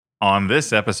On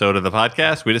this episode of the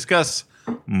podcast, we discuss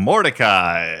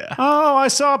Mortdecai. Oh, I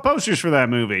saw posters for that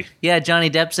movie. Yeah, Johnny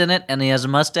Depp's in it, and he has a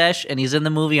mustache, and he's in the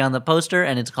movie on the poster,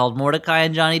 and it's called Mortdecai,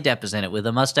 and Johnny Depp is in it with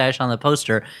a mustache on the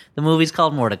poster. The movie's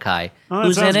called Mortdecai. Oh,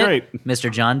 Who's in it? great.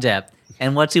 Mr. John Depp.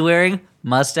 And what's he wearing?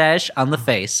 Mustache on the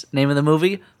face. Name of the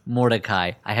movie?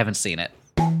 Mortdecai. I haven't seen it.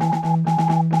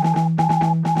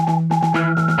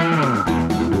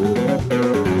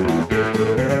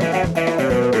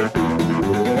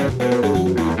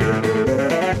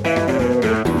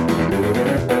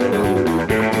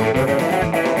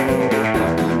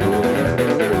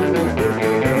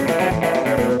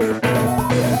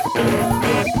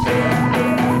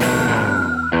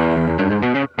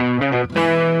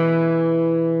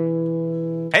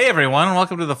 Everyone,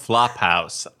 welcome to the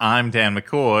Flophouse. I'm Dan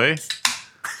McCoy.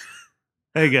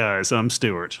 Hey guys, I'm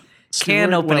Stuart.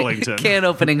 Can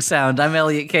opening sound. I'm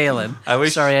Elliott Kalin.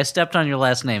 Sorry, I stepped on your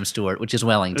last name, Stuart, which is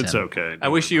Wellington. It's okay. I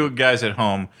wish you guys at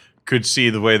home could see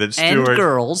the way that Stuart... And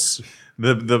girls.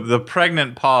 The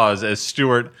pregnant pause as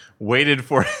Stuart waited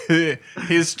for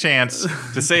his chance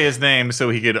to say his name so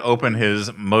he could open his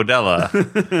Modella.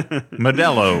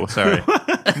 Modella is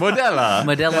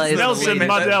Nelson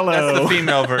Modelo. That's the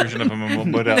female version of a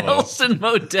Modelo. Nelson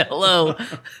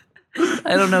Modelo.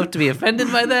 I don't know if to be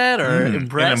offended by that or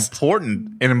impressed.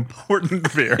 An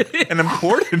important beer. An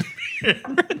important beer.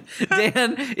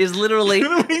 Dan is literally,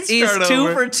 he's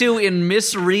 2 for 2 in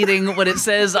misreading what it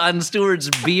says on Stuart's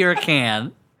beer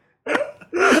can.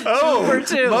 Oh, 2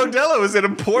 for 2. Modelo is an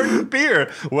important beer.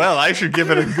 Well, I should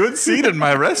give it a good seat in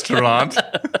my restaurant.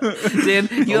 Dan,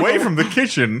 away from the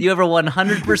kitchen. You have a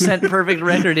 100% perfect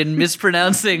record in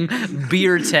mispronouncing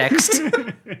beer text.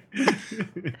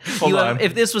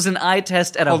 If this was an eye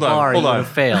test at a bar, you would have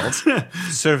failed.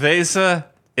 Cerveza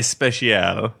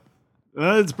Especial.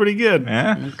 It's pretty good.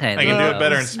 Yeah? Okay, I can do it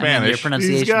better in Spanish. Your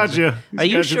pronunciation. He's got you. Are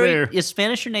you sure? Is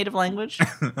Spanish your native language?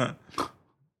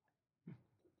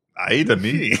 Ay de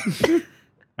me.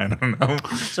 I don't know.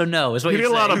 So no, is what you you're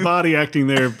did saying. a lot of body acting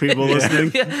there, people listening.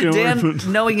 Dan,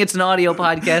 knowing it's an audio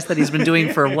podcast that he's been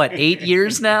doing for, 8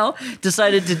 years now,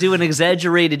 decided to do an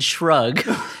exaggerated shrug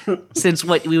since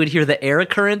we would hear the air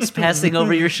currents passing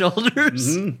over your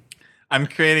shoulders. Mm-hmm. I'm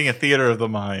creating a theater of the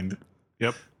mind.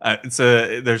 Yep.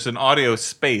 There's an audio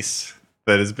space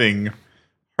that is being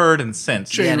heard and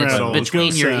sensed. And it's rattle,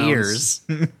 between your sounds. ears.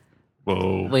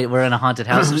 Whoa. Wait, we're in a haunted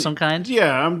house of some kind?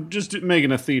 Yeah, I'm just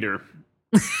making a theater.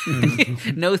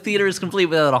 No theater is complete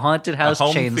without a haunted house A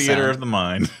home chain theater sound. of the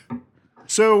mind.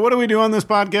 So what do we do on this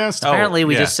podcast? Apparently,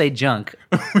 we just say junk.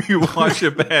 We watch a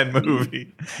bad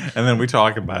movie, and then we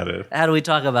talk about it. How do we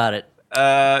talk about it?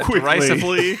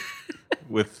 Derisively,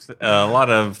 with a lot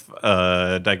of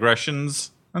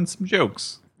digressions and some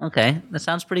jokes. Okay, that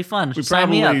sounds pretty fun. We Sign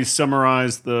me up. probably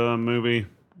summarize the movie.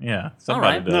 Yeah,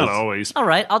 somebody right. does. Not always. All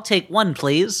right, I'll take one,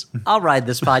 please. I'll ride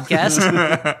this podcast.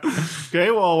 Okay,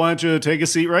 well, why don't you take a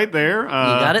seat right there? You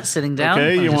got it, sitting down.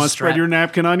 Okay, you Just want to spread your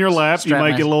napkin on your lap. You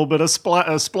might get a little bit of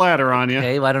splatter on you.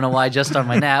 Okay, well, I don't know why just on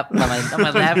my on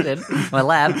my napkin, my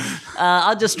lap.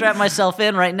 I'll just strap myself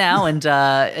in right now, and so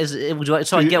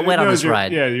I get wet on this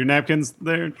ride. Yeah, your napkin's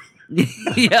there.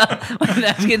 Yeah, my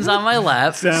napkin's on my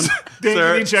lap. Dan,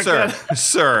 can you check that?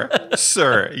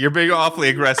 Sir, you're being awfully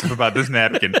aggressive about this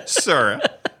napkin. Sir,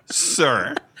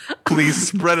 please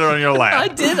spread it on your lap. I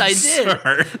did.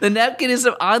 Sir. The napkin is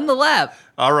on the lap.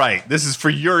 All right, this is for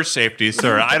your safety,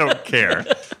 sir. I don't care.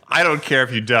 I don't care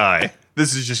if you die.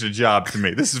 This is just a job to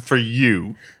me. This is for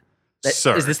you.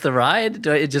 Sir. Is this the ride?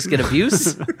 Do I just get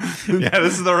abuse? Yeah,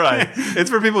 this is the ride.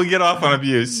 It's for people who get off on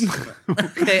abuse.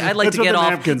 Okay, I'd like That's to what get the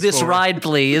off napkin's this for. ride,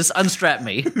 please. Unstrap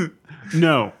me.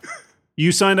 No.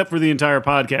 You signed up for the entire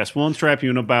podcast. We'll unstrap you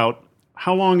in about,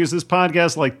 how long is this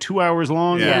podcast? Like 2 hours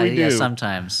long? Yeah. What do we do?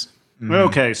 Sometimes.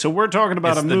 Okay, so we're talking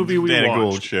about It's a movie we Dana watched.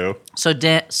 Gould show. So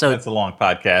That's a long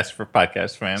podcast for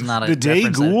podcast fans. it's not a The Day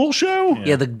reference Ghoul Show?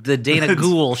 Yeah, the Dana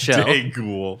Gould show. Day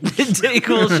Ghoul. The Day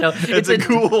Gould show. It's a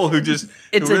ghoul who it's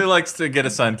really a- likes to get a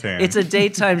suntan. It's a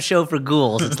daytime show for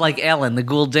ghouls. It's like Ellen. The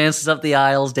ghoul dances up the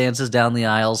aisles, dances down the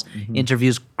aisles,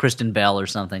 interviews Kristen Bell or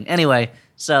something. Anyway,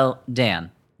 so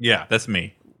Dan, Yeah, that's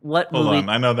me. what Hold movie? on,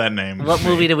 I know that name. What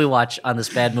movie did we watch on this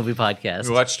bad movie podcast?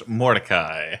 We watched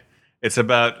Mortdecai. It's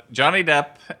about Johnny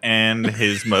Depp and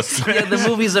his mustache. Yeah, the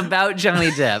movie's about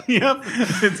Johnny Depp. Yep.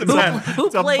 It's about Who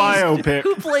It's a plays biopic.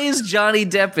 Who plays Johnny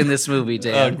Depp in this movie,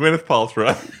 Dan? Gwyneth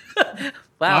Paltrow.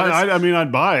 Wow, that's I mean,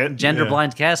 I'd buy it. gender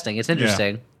blind casting. It's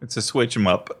interesting. Yeah. It's a switch 'em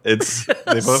up. It's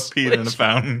they both peed in a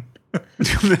fountain.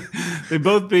 They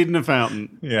both peed in a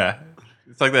fountain. Yeah.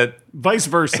 It's like that. Vice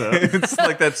versa. It's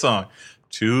like that song.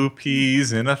 2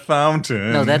 peas in a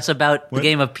fountain. No, that's about the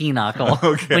game of Pinochle.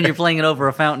 Okay. When you're playing it over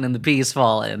a fountain and the peas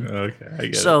fall in. Okay, I get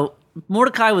it. So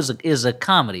Mortdecai is a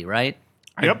comedy, right?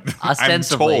 Yep.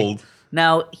 Ostensibly. I'm told.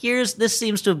 Now, this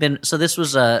seems to have been, so this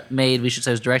was made, we should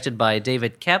say, it was directed by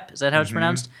David Koepp, is that how it's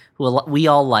pronounced? Who we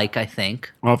all like, I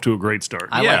think. Off to a great start.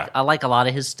 I like a lot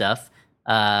of his stuff.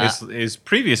 His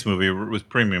previous movie was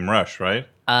Premium Rush, right?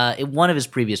 One of his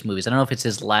previous movies. I don't know if it's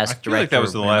his last I feel director. like that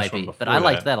was the it last might one be, before but I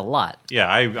liked that. that a lot. Yeah,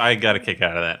 I got a kick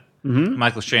out of that.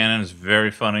 Michael Shannon is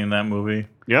very funny in that movie.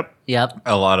 Yep. Yep.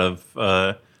 A lot of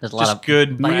There's a lot just of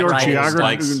good bike New York,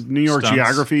 rides, New York stunts.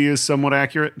 geography is somewhat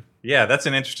accurate. Yeah, that's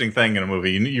an interesting thing in a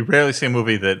movie. You rarely see a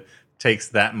movie that takes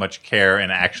that much care in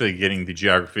actually getting the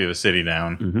geography of a city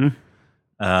down.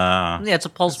 Yeah, it's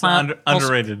a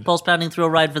underrated. pulse pounding thrill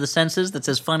ride for the senses that's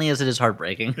as funny as it is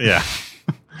heartbreaking. Yeah.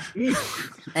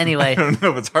 Anyway, I don't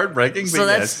know if it's heartbreaking, but so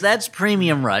yes. that's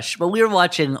Premium Rush, but we were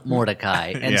watching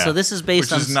Mortdecai, and Yeah. so this is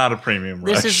based Which on is not a Premium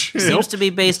this Rush. is seems to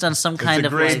be based on some kind a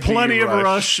of great like, Plenty of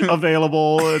Rush. rush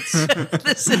available. It's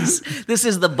this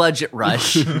is the budget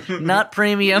rush, not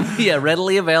premium. Yeah,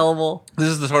 readily available. This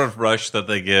is the sort of rush that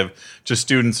they give to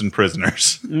students and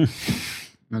prisoners.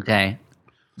 Okay,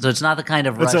 so it's not the kind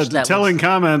of rush a that telling was,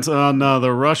 comment on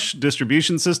the rush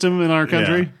distribution system in our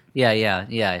country.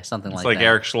 yeah, something It's like like that.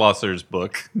 Eric Schlosser's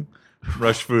book,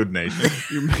 Rush Food Nation.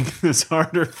 You're making this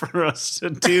harder for us to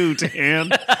do,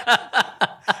 Dan.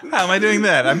 How am I doing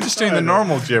that? I'm just doing the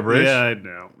normal gibberish. Yeah, I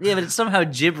know. Yeah, but it's somehow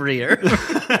gibberier.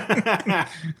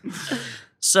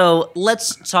 So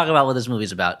let's talk about what this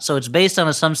movie's about. So it's based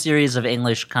on some series of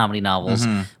English comedy novels,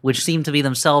 which seem to be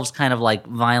themselves kind of like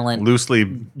violent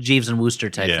Loosely. Jeeves and Wooster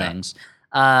type Yeah. things.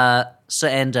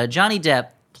 Johnny Depp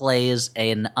plays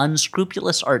an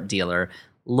unscrupulous art dealer,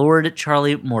 Lord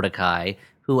Charlie Mortdecai,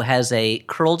 who has a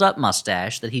curled up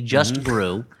mustache that he just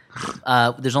grew.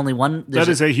 There's only one. That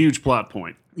is a huge plot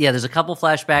point. Yeah, there's a couple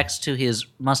flashbacks to his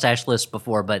mustache list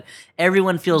before, but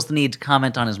everyone feels the need to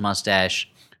comment on his mustache.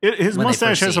 His When they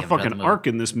mustache first has see a him throughout the fucking movie. arc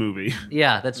in this movie.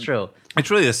 Yeah, that's true. It's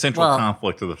really the central Well,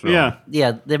 conflict of the film. Yeah.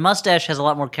 Yeah, the mustache has a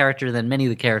lot more character than many of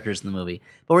the characters in the movie.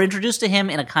 But we're introduced to him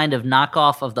in a kind of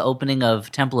knockoff of the opening of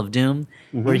Temple of Doom,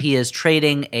 where he is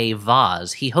trading a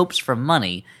vase. He hopes for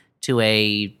money to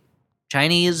a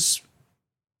Chinese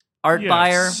art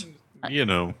buyer, You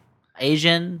know.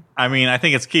 Asian. I mean, I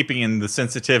think it's keeping in the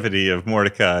sensitivity of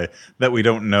Mortdecai that we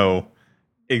don't know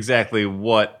exactly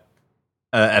what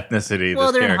ethnicity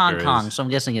Well, this they're in Hong character Kong, is. so I'm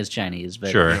guessing it's Chinese.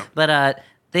 But, Sure. But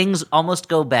things almost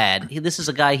go bad. This is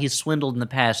a guy he's swindled in the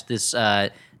past, this Hong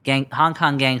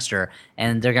Kong gangster,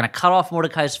 and they're going to cut off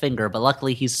Mordecai's finger, but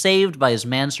luckily he's saved by his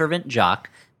manservant, Jock,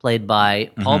 played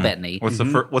by Paul Bettany. What's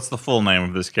the full name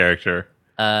of this character?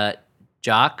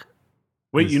 Jock?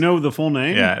 Wait, you know the full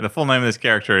name? Yeah, the full name of this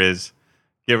character is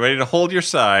Get Ready to Hold Your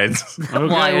Sides. Okay,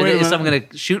 Why? wait a Is minute. someone going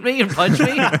to shoot me and punch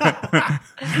me?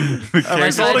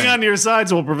 Holding on to your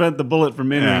sides will prevent the bullet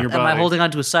from entering your Am body. I holding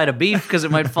onto a side of beef because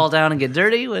it might fall down and get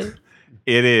dirty?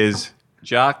 It is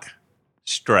Jock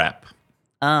Strap.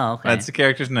 Oh, okay. That's the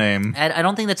character's name. I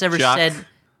don't think that's ever Jock said.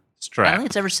 I Strap. don't think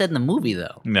it's ever said in the movie,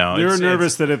 though. No, They were it's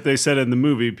nervous that if they said it in the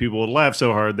movie, people would laugh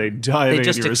so hard they'd die of They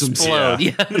just aneurysms. explode.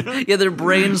 Yeah. Yeah, their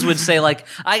brains would say like,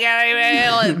 "I got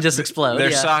email," and just explode. Their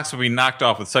yeah. socks would be knocked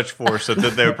off with such force that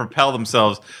they would propel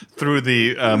themselves through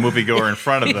the moviegoer in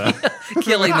front of them.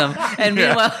 killing them. And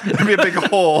meanwhile, There'd be a big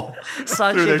hole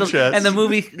sock through their shaped- chest. and the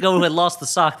moviegoer who had lost the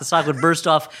sock would burst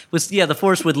off. The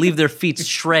force would leave their feet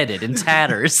shredded in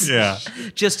tatters. Yeah.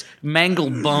 Just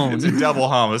mangled bones. It's a double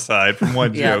homicide from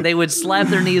one Yeah, joke. they would slap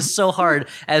their knees so hard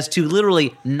as to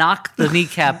literally knock the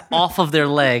kneecap off of their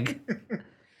leg,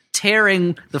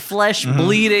 tearing the flesh,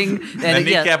 bleeding, the and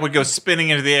kneecap would go spinning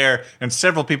into the air, and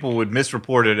several people would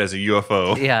misreport it as a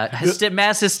UFO.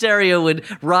 mass hysteria would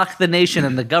rock the nation,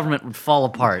 and the government would fall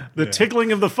apart. The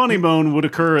tickling of the funny bone would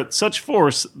occur at such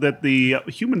force that the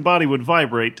human body would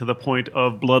vibrate to the point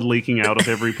of blood leaking out of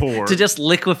every pore. To just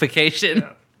liquefaction.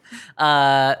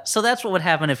 So that's what would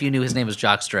happen if you knew his name was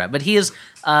Jockstrap. But he is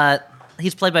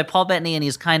he's played by Paul Bettany, and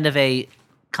he's kind of a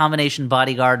combination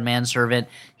bodyguard manservant.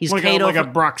 He's like Kato. a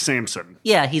Brock Samson.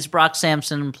 Yeah, he's Brock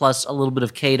Sampson plus a little bit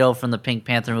of Kato from the Pink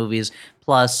Panther movies,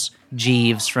 plus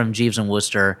Jeeves from Jeeves and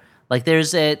Wooster. Like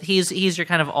he's your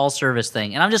kind of all service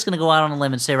thing. And I'm just going to go out on a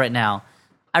limb and say right now,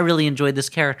 I really enjoyed this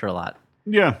character a lot.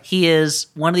 Yeah. He is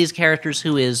one of these characters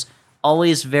who is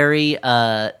always very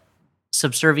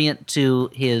subservient to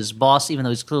his boss, even though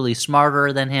he's clearly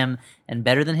smarter than him and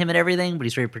better than him at everything, but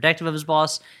he's very protective of his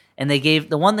boss. And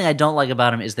the one thing I don't like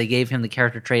about him is they gave him the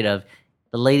character trait of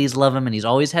the ladies love him and he's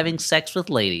always having sex with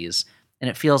ladies. And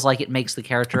it feels like it makes the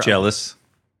character Jealous.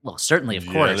 Well, certainly, of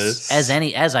course, as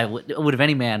I would of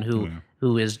any man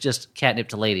who is just catnip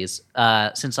to ladies.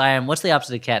 Since I am, what's the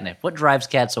opposite of catnip? What drives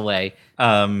cats away?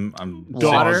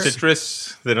 Water,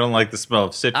 citrus. They don't like the smell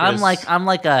of citrus. I'm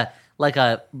like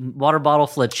a water bottle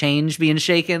full of change being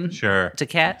shaken. Sure. To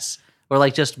cats, or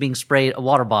like just being sprayed, a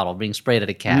water bottle being sprayed at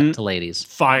a cat to ladies.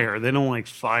 Fire. They don't like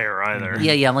fire either.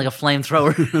 Yeah. I'm like a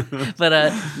flamethrower.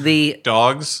 But the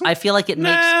dogs. I feel like it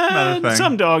makes not a thing.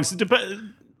 Some dogs.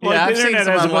 I've seen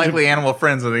some unlikely animal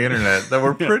friends on the internet that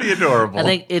were pretty adorable. I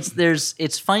think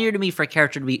it's funnier to me for a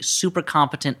character to be super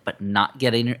competent but not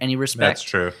get any respect. That's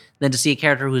true. Than to see a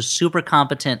character who's super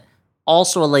competent,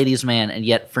 also a ladies' man, and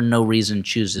yet for no reason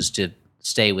chooses to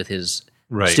stay with his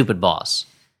stupid boss.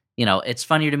 It's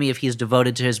funnier to me if he's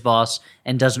devoted to his boss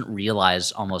and doesn't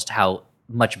realize almost how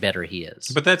much better he is.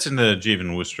 But that's in the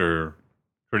Jeevan Wooster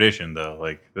tradition,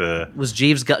 though. Was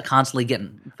Jeeves constantly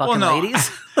getting fucking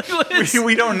ladies?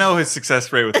 we don't know his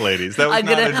success rate with ladies. That was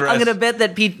I'm gonna bet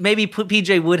that maybe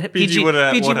PJ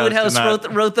Woodhouse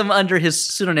wrote them under his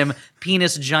pseudonym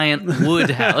Penis Giant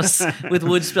Woodhouse with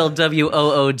Wood spelled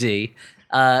WOOD.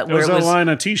 There was a line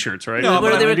of T-shirts, right? No,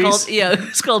 where they were called, it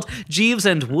was called Jeeves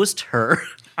and Wooster.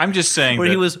 I'm just saying where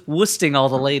he was woosting all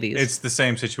the ladies. It's the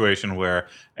same situation where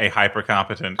a hyper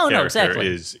competent character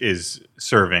is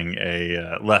serving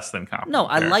a less than competent. No,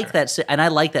 I like that, and I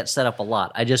like that setup a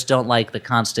lot. I just don't like the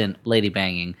constant lady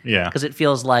banging. Yeah, because it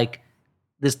feels like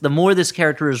the more this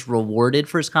character is rewarded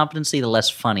for his competency, the less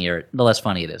funny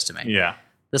it is to me. Yeah,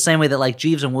 the same way that like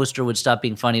Jeeves and Wooster would stop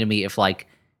being funny to me if like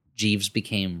Jeeves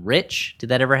became rich. Did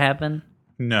that ever happen?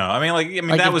 No, I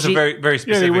mean that was a very, very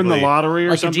specific. Yeah, he won the lottery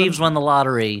or something. Like if Jeeves won the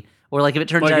lottery, or like if it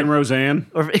turns out, like in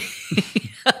Roseanne, or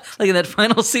like in that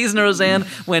final season of Roseanne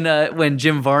when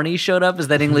Jim Varney showed up as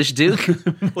that English Duke.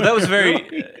 Well, that was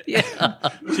very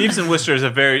Jeeves and Wooster is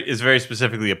very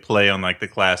specifically a play on like the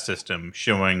class system,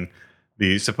 showing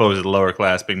the supposed lower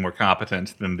class being more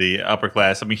competent than the upper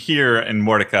class. I mean, here in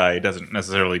Mortdecai, it doesn't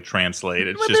necessarily translate.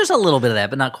 It's there's a little bit of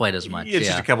that, but not quite as much. It's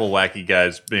just a couple wacky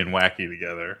guys being wacky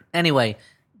together. Anyway,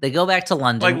 they go back to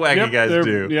London. Like wacky guys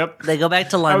do. Yep. They go back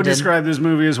to London. I would describe this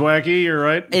movie as wacky, you're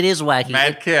right. It is wacky.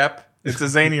 Madcap. It's a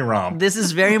zany romp. This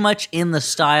is very much in the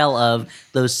style of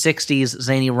those 60s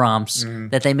zany romps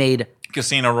that they made.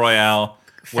 Casino Royale.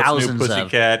 Thousands What's New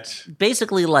Pussycat?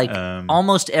 Basically, like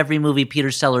almost every movie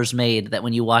Peter Sellers made that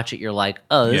when you watch it, you're like,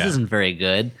 oh, this isn't very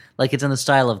good. Like it's in the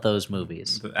style of those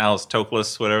movies. Alice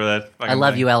Toklas, whatever that. I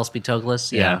love you, Alice B.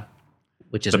 Toklas. Yeah.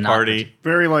 Which is the party.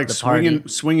 Very like swinging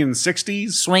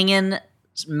 60s. Swinging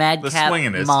madcap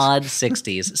mod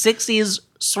 60s. 60s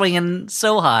swinging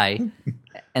so high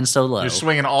and so low. You're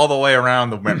swinging all the way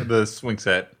around the swing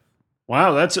set.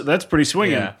 Wow, that's pretty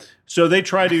swinging. Yeah. So they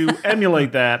try to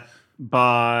emulate that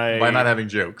by not having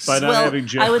jokes.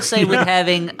 I would say with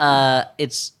having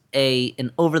it's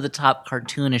an over the top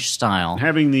cartoonish style,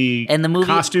 having the movie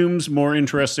costumes more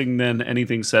interesting than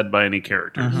anything said by any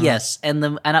character. Mm-hmm. Yes, but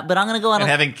I'm going to go on and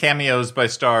having cameos by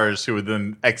stars who would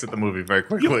then exit the movie very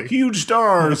quickly. Huge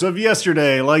stars of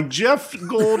yesterday, like Jeff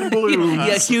Goldblum.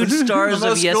 Yeah, huge stars the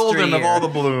most of yesterday. Golden of all the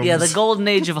Blooms. Yeah, the golden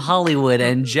age of Hollywood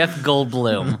and Jeff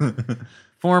Goldblum.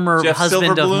 Former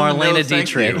husband of Marlena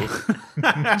Dietrich.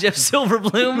 Jeff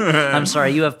Silverbloom. I'm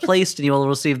sorry, you have placed and you will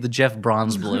receive the Jeff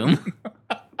Bronzebloom.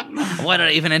 Why did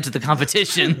I even enter the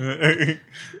competition?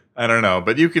 I don't know,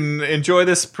 but you can enjoy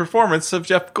this performance of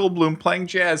Jeff Goldblum playing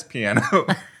jazz piano.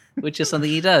 Which is something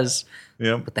he does.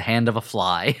 Yep. With the hand of a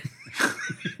fly.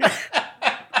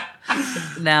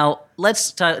 Now,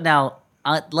 let's talk a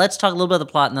little bit of the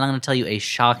plot, and then I'm going to tell you a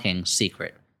shocking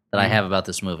secret that I have about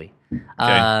this movie.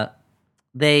 Okay.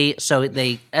 They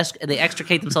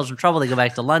extricate themselves from trouble. They go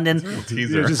back to London.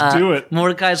 Teaser. Just do it.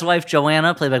 Mortdecai's wife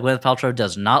Joanna, played by Gwyneth Paltrow,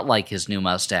 does not like his new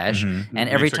mustache, and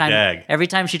every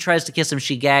time she tries to kiss him,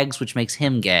 she gags, which makes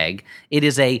him gag. It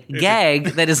is a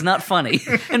gag that is not funny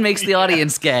and makes the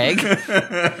audience gag.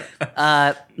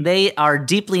 They are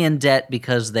deeply in debt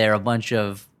because they're a bunch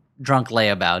of drunk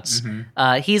layabouts.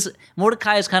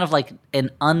 Mortdecai is kind of like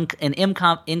an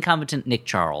incompetent Nick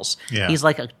Charles. Yeah. He's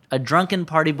like a drunken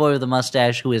party boy with a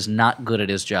mustache who is not good at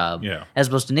his job. Yeah. As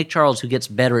opposed to Nick Charles, who gets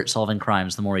better at solving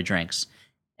crimes the more he drinks.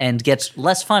 And gets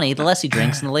less funny the less he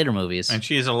drinks in the later movies. And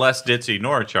she is a less ditzy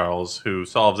Nora Charles who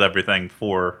solves everything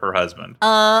for her husband.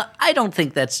 I don't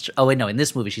think that's... Oh, wait, no. In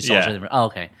this movie, she solves everything. Oh,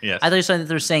 okay. Yes. I thought you said that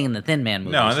they were saying in the Thin Man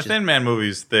movies. No, in the Thin Man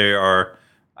movies, they're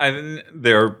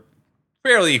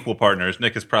fairly equal partners.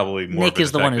 Nick is probably more Nick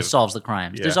is the one who solves the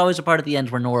crimes. Yeah. There's always a part at the end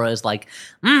where Nora is like,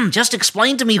 just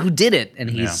explain to me who did it.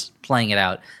 And he's playing it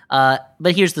out.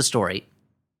 But here's the story.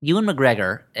 Ewan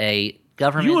McGregor, a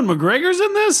government... Ewan McGregor's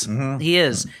in this? He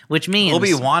is, which means...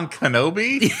 Obi-Wan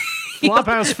Kenobi?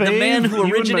 Flophouse fame. The man who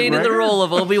Ewan originated the McGregor? role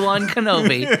of Obi-Wan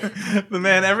Kenobi The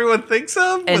man everyone thinks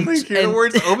of when they hear the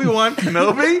words Obi-Wan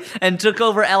Kenobi. and took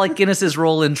over Alec Guinness's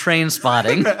role in Train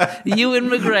Spotting. Ewan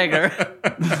McGregor.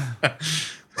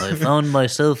 I found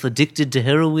myself addicted to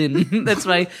heroin. That's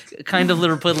my kind of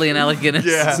Liverpudlian Alec Guinness.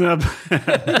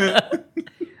 Yeah.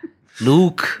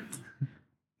 Luke.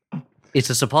 It's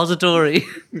a suppository.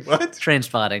 What? Train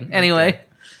Spotting. Anyway,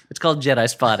 it's called Jedi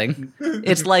Spotting.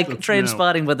 It's like Train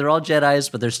Spotting, but they're all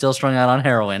Jedis, but they're still strung out on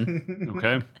heroin.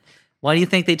 Okay. Why do you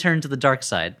think they turned to the dark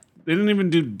side? They didn't even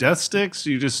do death sticks.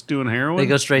 You just doing heroin. They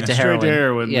go straight to heroin. Straight to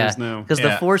heroin. Yeah, There's no. because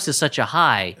the force is such a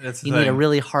high. That's the You need a thing.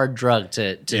 really hard drug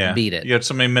to beat it. You have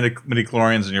so many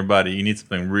midichlorians in your body. You need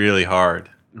something really hard.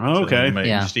 Oh, okay. To make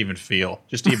Yeah. just even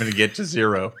to get to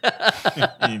zero.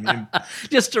 You need-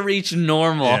 Just to reach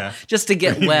normal, Yeah. just to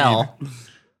get well.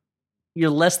 You're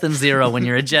less than zero when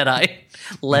you're a Jedi.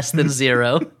 Less than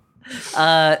zero.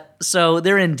 So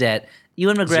they're in debt.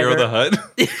 Ewan McGregor. Zero the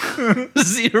Hutt.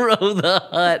 Zero the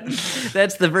Hutt.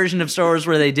 That's the version of Star Wars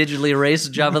where they digitally erase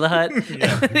Jabba the Hutt.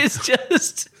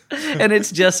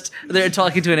 It's just they're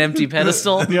talking to an empty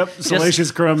pedestal. Yep. Salacious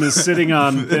Crumb is sitting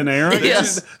on thin air.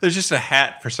 Yes. There's just a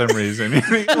hat for some reason.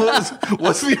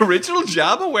 was the original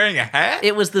Jabba wearing a hat?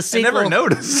 It was the sequel, never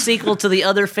noticed. sequel to the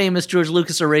other famous George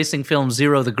Lucas erasing film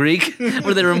Zero the Greek,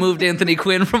 where they removed Anthony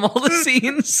Quinn from all the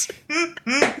scenes.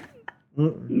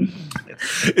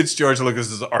 It's George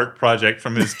Lucas's art project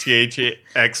from his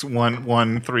THX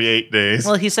 1138 days.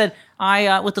 Well, he said,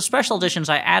 "I with the special editions,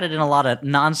 I added in a lot of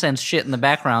nonsense shit in the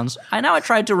backgrounds. I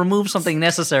tried to remove something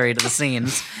necessary to the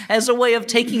scenes as a way of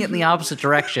taking it in the opposite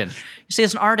direction. You see,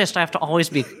 as an artist, I have to always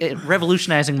be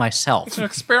revolutionizing myself." It's an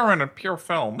experiment in pure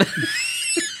film.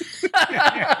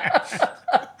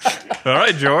 All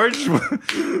right, George.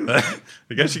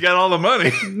 I guess you got all the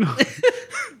money.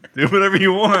 Do whatever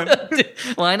you want.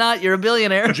 Why not? You're a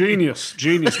billionaire. Genius.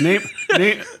 Name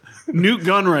Newt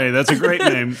Gunray. That's a great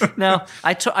name. Now,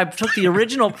 I took the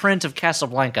original print of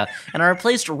Casablanca and I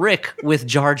replaced Rick with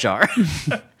Jar Jar.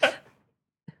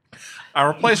 I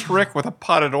replaced Rick with a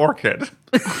potted orchid.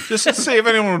 Just to see if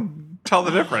anyone would tell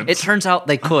the difference. It turns out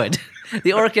they could.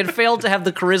 The orchid failed to have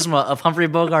the charisma of Humphrey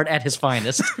Bogart at his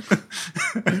finest.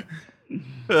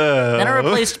 Then I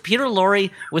replaced Peter Lorre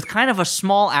with kind of a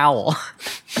small owl.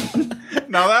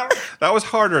 Now that was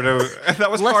harder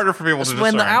harder for people to discern.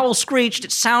 When the owl screeched,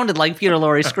 it sounded like Peter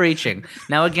Lorre screeching.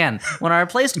 Now again, when I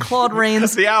replaced Claude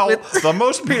Rains, the owl, the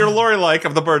most Peter Lorre-like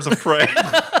of the birds of prey.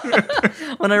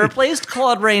 when I replaced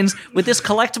Claude Rains with this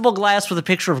collectible glass with a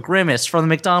picture of Grimace from the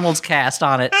McDonald's cast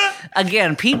on it,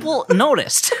 again, people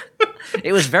noticed.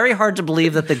 It was very hard to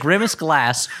believe that the Grimace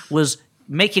glass was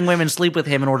making women sleep with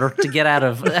him in order to get out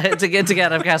of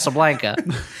Casablanca.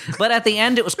 But at the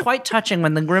end, it was quite touching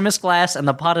when the Grimace glass and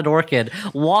the potted orchid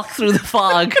walked through the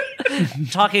fog,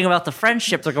 talking about the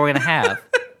friendship they're going to have.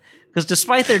 Because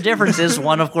despite their differences,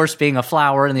 one of course being a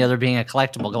flower and the other being a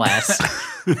collectible glass,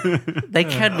 they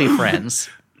can be friends.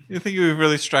 You think we've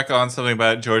really struck on something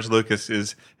about George Lucas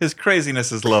is his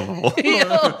craziness is lovable.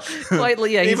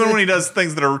 Even when he does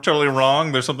things that are totally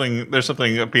wrong, there's something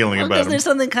appealing about him. There's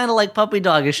something kind of like puppy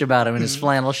doggish about him in his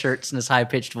flannel shirts and his high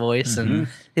pitched voice and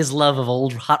his love of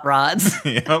old hot rods.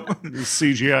 Yep.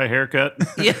 CGI haircut.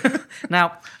 Yeah.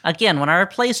 Now, again, when I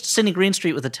replaced Sidney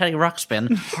Greenstreet with a Teddy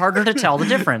Ruxpin, harder to tell the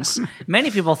difference.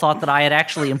 Many people thought that I had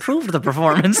actually improved the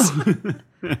performance.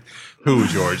 Who,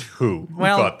 George? Who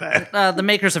thought that? The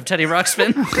makers of Teddy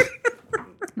Ruxpin.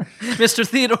 Mr.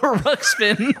 Theodore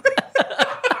Ruxpin.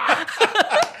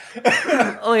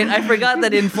 Oh, wait, I forgot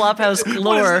that in Flophouse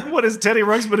lore... What is Teddy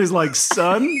Ruxpin his,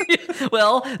 son?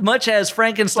 Well, much as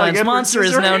Frankenstein's Edward monster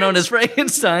is now known as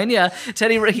Frankenstein, yeah,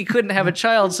 he couldn't have a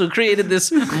child, so created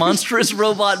this monstrous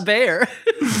robot bear.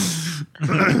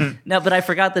 No, but I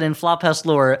forgot that in Flophouse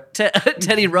lore,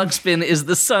 Teddy Ruxpin is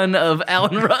the son of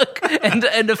Alan Ruck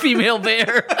and a female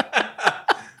bear.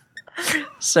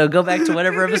 So go back to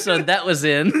whatever episode that was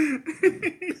in.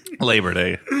 Labor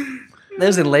Day. That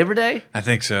was in Labor Day? I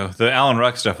think so. The Alan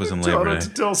Ruck stuff was in Labor Day. To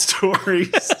tell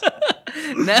stories.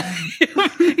 Now,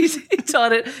 he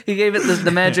taught it. He gave it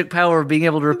the magic power of being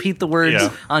able to repeat the words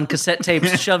on cassette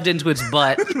tapes shoved into its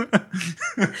butt.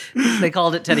 They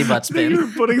called it Teddy Butt Spin.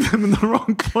 You're putting them in the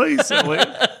wrong place, Elliott.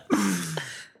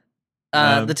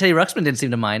 The Teddy Ruxpin didn't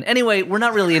seem to mind. Anyway, we're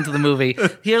not really into the movie.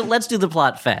 Here, let's do the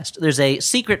plot fast. There's a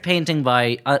secret painting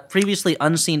previously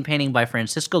unseen painting by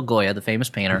Francisco Goya, the famous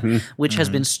painter, which has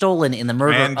been stolen in the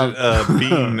murder of...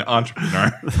 bean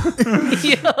entrepreneur.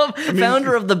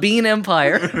 Founder of the Bean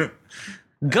Empire.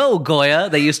 Go, Goya,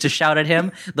 they used to shout at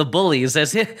him. The bullies,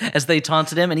 as they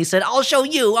taunted him. And he said, I'll show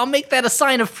you. I'll make that a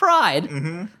sign of pride.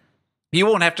 You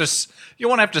won't have to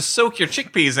soak your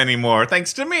chickpeas anymore,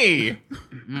 thanks to me.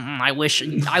 I wish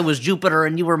I was Jupiter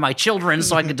and you were my children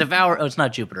so I could devour... Oh, it's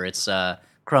not Jupiter. It's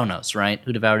Kronos, right?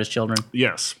 Who devoured his children?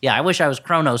 Yes. Yeah, I wish I was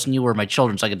Kronos and you were my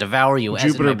children so I could devour you.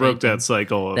 Jupiter broke that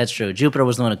cycle. That's true. Jupiter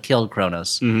was the one who killed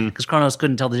Kronos. Because Kronos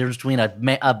couldn't tell the difference between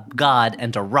a god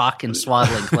and a rock in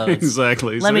swaddling clothes.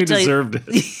 Exactly. So he deserved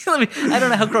it. I don't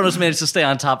know how Kronos managed to stay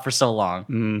on top for so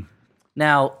long.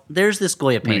 Now, there's this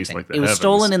Goya painting. Like it was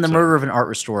stolen in the murder of an art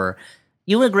restorer.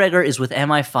 Ewan McGregor is with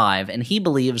MI5, and he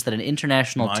believes that an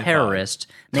international terrorist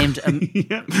named...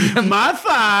 My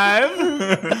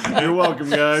five! You're welcome,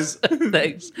 guys.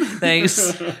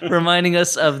 Thanks. Reminding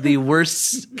us of the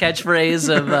worst catchphrase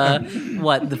of,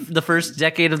 the first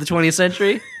decade of the 20th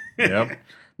century? Yep.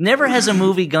 Never has a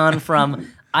movie gone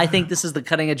from... I think this is the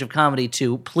cutting edge of comedy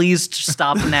to please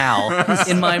stop now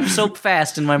so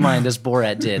fast in my mind as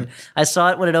Borat did. I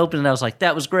saw it when it opened and I was like,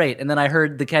 that was great. And then I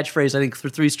heard the catchphrase, I think, for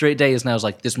 3 straight days, and I was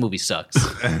like, this movie sucks.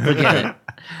 Forget it.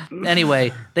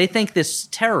 Anyway, they think this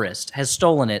terrorist has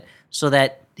stolen it so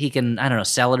that he can, I don't know,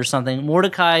 sell it or something.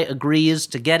 Mortdecai agrees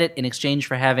to get it in exchange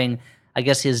for having, I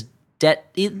guess, his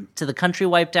debt to the country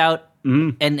wiped out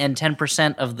and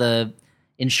 10% of the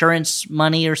insurance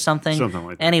money or something. Something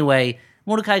like that. Anyway...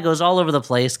 Mortdecai goes all over the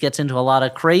place, gets into a lot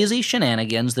of crazy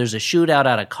shenanigans. There's a shootout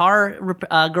at a car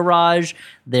garage.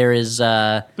 There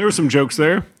were some jokes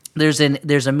there. There's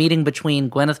a meeting between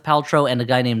Gwyneth Paltrow and a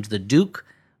guy named the Duke,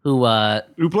 who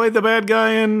played the bad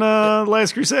guy in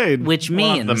Last Crusade. Which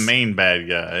means the main bad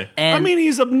guy. I mean,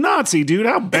 he's a Nazi, dude.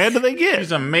 How bad do they get?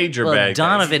 He's a major bad guy.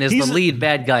 Donovan is the lead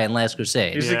bad guy in Last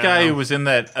Crusade. He's the guy who was in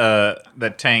that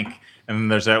tank, and then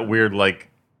there's that weird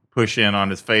push in on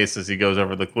his face as he goes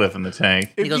over the cliff in the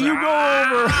tank. If you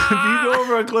go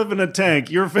over a cliff in a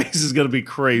tank, your face is going to be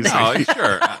crazy. No,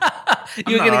 sure.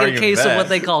 You're going to get a case of what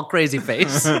they call crazy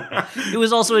face. He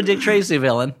was also a Dick Tracy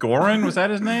villain. Goring, was that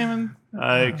his name?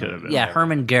 I could have been. Yeah,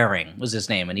 Herman Goering was his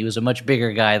name, and he was a much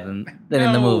bigger guy than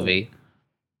in the movie.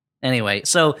 Anyway,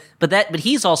 but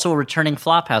he's also a returning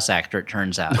Flophouse actor, it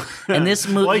turns out. And this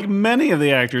movie, like many of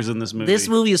the actors in this movie, this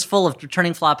movie is full of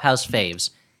returning Flophouse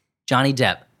faves. Johnny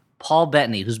Depp, Paul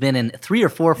Bettany, who's been in 3 or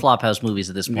 4 Flophouse movies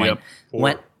at this point.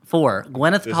 Yep. 4.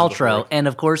 Gwyneth Paltrow, and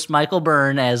of course Michael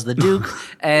Byrne as the Duke,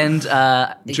 and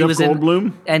Jeff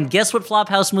Goldblum. And guess what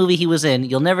Flophouse movie he was in?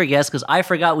 You'll never guess because I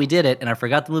forgot we did it, and I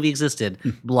forgot the movie existed.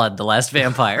 Blood, the Last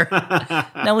Vampire.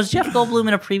 Now, was Jeff Goldblum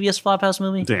in a previous Flophouse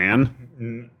movie?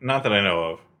 Dan, not that I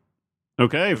know of.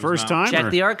 Okay, first timer. Check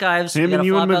the archives. Him and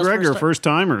Ewan McGregor, first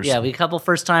timers. Yeah, we a couple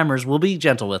first timers. We'll be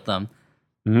gentle with them.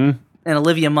 Mm-hmm. And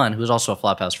Olivia Munn, who's also a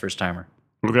Flophouse first timer.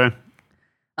 Okay.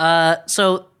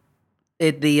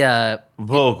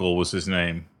 Vogel was his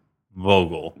name.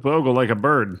 Vogel, like a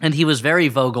bird. And he was very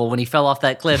Vogel when he fell off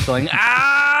that cliff, going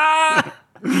ah.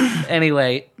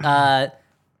 Anyway,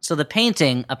 so the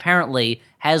painting apparently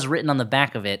has written on the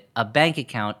back of it a bank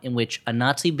account in which a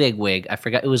Nazi bigwig, I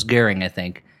forgot, it was Goering, I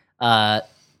think,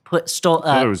 stole. I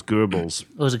thought it was Goebbels.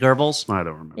 Was it Goebbels? I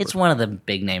don't remember. It's one of the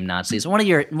big name Nazis. One of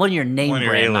your name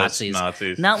brand Nazis.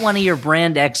 Nazis. Not one of your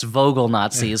brand X Vogel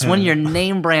Nazis. One of your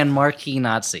name brand marquee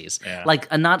Nazis. Yeah. Like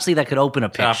a Nazi that could open a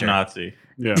picture. Top Nazi.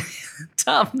 Yeah.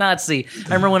 Top Nazi. I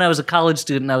remember when I was a college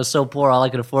student, I was so poor, all I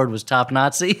could afford was Top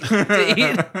Nazi to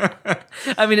eat.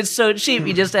 I mean, it's so cheap.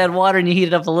 You just add water and you heat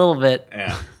it up a little bit.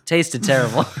 Yeah. Tasted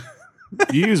terrible.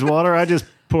 You use water? I just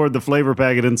poured the flavor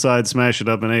packet inside, smashed it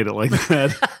up, and ate it like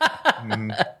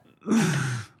that.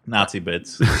 Nazi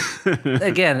bits.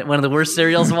 Again, one of the worst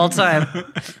cereals of all time.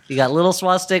 You got little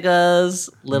swastikas,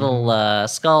 little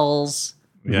skulls,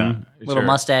 Yeah. little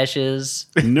mustaches.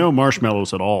 No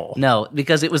marshmallows at all. No,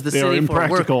 because it was the city for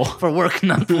work,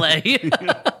 not play.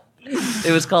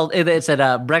 It was called. It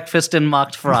said breakfast and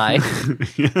mocked fry.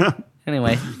 Yeah.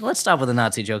 Anyway, let's stop with the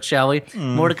Nazi jokes, shall we?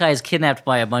 Mortdecai is kidnapped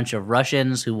by a bunch of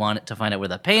Russians who want to find out where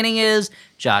the painting is.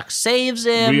 Jock saves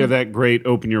him. We have that great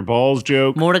open your balls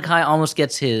joke. Mortdecai almost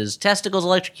gets his testicles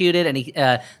electrocuted, and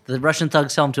the Russian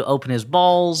thugs tell him to open his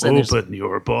balls. And open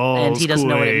your balls, and he doesn't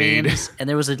know what it Quaid. means. And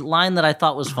there was a line that I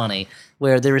thought was funny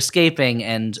where they're escaping,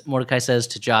 and Mortdecai says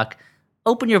to Jock,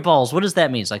 "Open your balls. What does that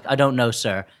mean?" He's like, "I don't know,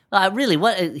 sir." Really?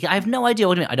 What? I have no idea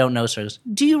what you mean. I don't know, sir. He goes,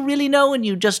 "Do you really know and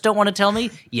you just don't want to tell me?"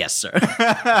 "Yes, sir."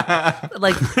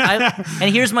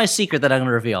 And here's my secret that I'm going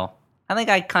to reveal. I think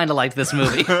I kind of liked this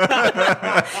movie.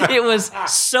 It was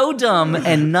so dumb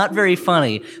and not very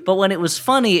funny. But when it was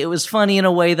funny in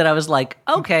a way that I was like,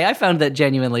 okay, I found that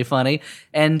genuinely funny.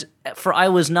 And I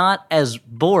was not as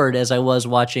bored as I was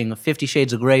watching 50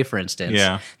 Shades of Grey, for instance.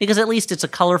 Yeah. Because at least it's a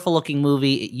colorful looking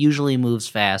movie. It usually moves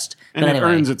fast. And but it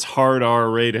earns its hard R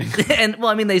rating. And, well,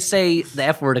 I mean, they say the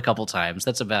F word a couple times.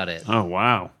 That's about it. Oh,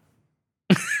 wow.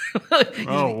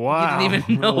 Oh, wow. You didn't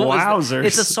even know it was Wowzers.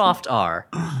 it's a soft R.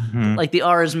 Like the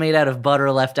R is made out of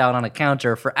butter left out on a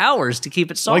counter for hours to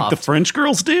keep it soft. Like the French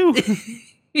girls do?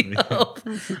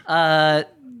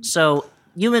 So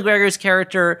Ewan McGregor's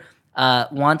character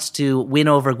wants to win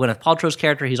over Gwyneth Paltrow's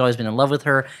character. He's always been in love with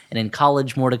her, and in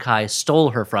college, Mortdecai stole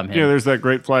her from him. Yeah, there's that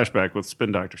great flashback with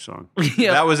Spin Doctor song.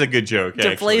 That was a good joke,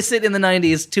 To place it in the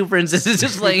 90s, two princesses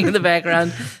just playing in the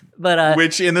background. But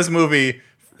which in this movie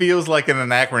feels like an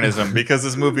anachronism because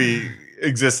this movie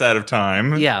exists out of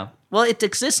time. yeah. Well, it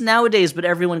exists nowadays, but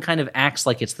everyone kind of acts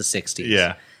like it's the 60s.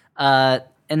 Yeah.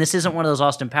 And this isn't one of those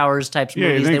Austin Powers types Yeah,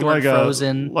 you movies. They think weren't like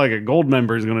Frozen. a gold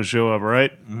member is going to show up,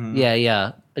 right?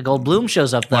 Yeah. A Goldblum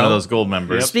shows up, though. One of those gold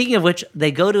members. Speaking of which,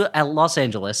 they go to Los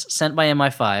Angeles, sent by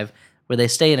MI5, where they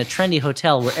stay in a trendy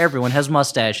hotel where everyone has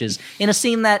mustaches, in a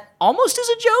scene that almost is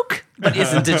a joke, but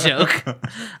isn't a joke.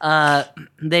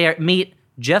 They meet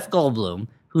Jeff Goldblum,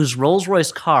 whose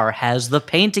Rolls-Royce car has the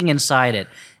painting inside it.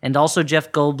 And also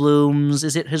Jeff Goldblum's,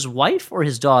 is it his wife or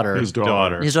his daughter? His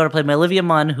daughter. His daughter played by Olivia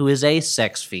Munn, who is a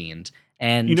sex fiend.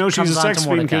 And You know she's comes a on sex to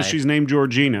fiend because Mortdecai. she's named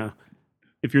Georgina.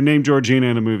 If you're named Georgina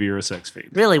in a movie, you're a sex fiend.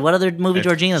 Really? What other movie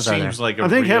Georginas are there? Seems like a I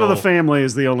think Head of the real- Family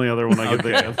is the only other one I could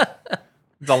think of.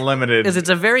 It's a limited. Because it's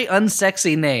a very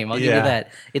unsexy name. I'll give you Yeah.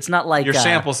 that. It's not like Your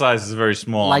sample size is very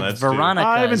small. like that's Veronica.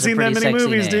 I haven't is a seen that pretty many sexy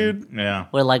movies, name. dude. Yeah.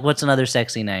 Or like, what's another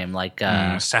sexy name? Like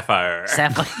Sapphire.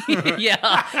 Sapphire.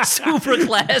 Yeah, super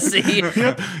classy.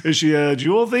 Is she a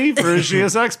jewel thief or is she a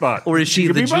sex bot? Or is she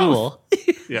Could the be both. jewel?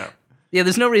 Yeah. Yeah,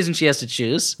 there's no reason she has to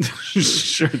choose.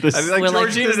 Sure. This I mean, like Well, like,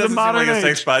 Georgina this is the doesn't seem modern like a age.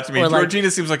 sex spot to me. Or like-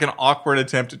 Georgina seems like an awkward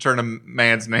attempt to turn a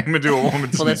man's name into a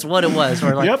woman's Well, that's name. what it was.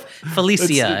 Or like Yep.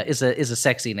 Felicia is a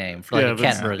sexy name for like a but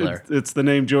cat burglar. It's the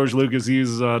name George Lucas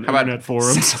uses on about- internet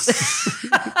forums.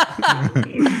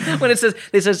 When it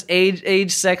says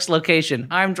age, sex, location.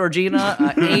 I'm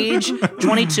Georgina. Age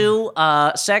 22.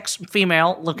 Sex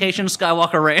female. Location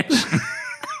Skywalker Ranch.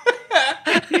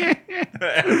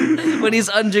 When he's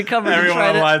undercover, to Everyone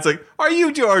try to. online's like, "Are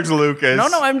you George Lucas?" No,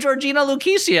 I'm Georgina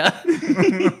Lukesia.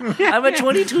 I'm a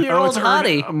 22-year-old it's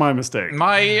hottie. my mistake.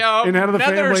 My In Head of the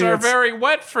nethers Family, are it's- very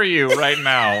wet for you right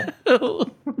now,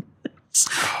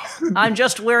 I'm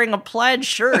just wearing a plaid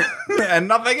shirt and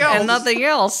nothing else. and nothing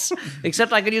else.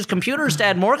 Except I could use computers to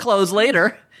add more clothes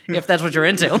later, if that's what you're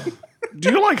into.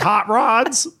 Do you like hot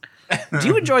rods? Do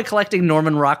you enjoy collecting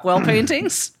Norman Rockwell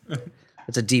paintings?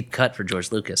 It's a deep cut for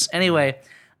George Lucas. Anyway,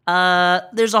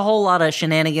 there's a whole lot of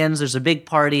shenanigans. There's a big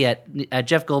party at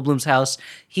Jeff Goldblum's house.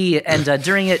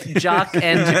 During it, Jock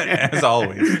and As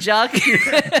always. Jock,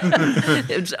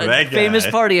 it's a That guy. famous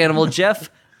party animal, Jeff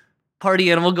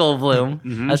Party Animal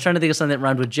Goldblum. I was trying to think of something that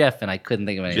rhymed with Jeff, and I couldn't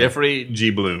think of anything. Jeffrey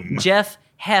G. Bloom. Jeff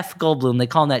Hef Goldblum. They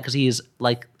call him that because he is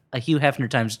like a Hugh Hefner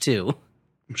times 2.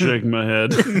 I'm shaking my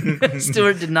head.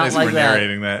 Stuart did not Thanks like for that.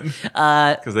 narrating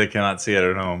that because they cannot see it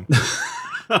at home.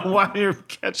 Why you're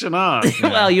catching on?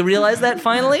 Well, you realize that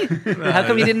finally? How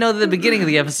come you didn't know at the beginning of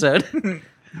the episode?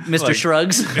 Mr. Like-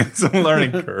 Shrugs. It's a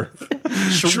learning curve.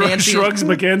 Shrugs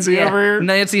Mackenzie Yeah, over here.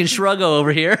 Nancy and Shruggo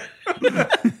over here.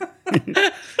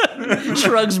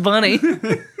 Shrugs Bunny.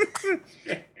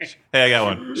 Hey, I got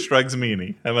one. Shrugs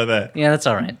meanie. How about that? Yeah, that's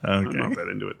all right. I'm Okay. not that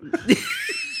into it.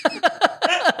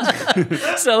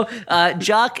 So,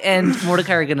 Jock and Mortdecai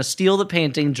are going to steal the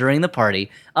painting during the party.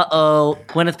 Uh-oh.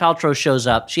 Gwyneth Paltrow shows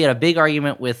up. She had a big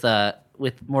argument with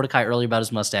Mortdecai earlier about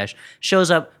his mustache.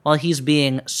 Shows up while he's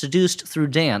being seduced through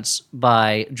dance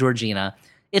by Georgina.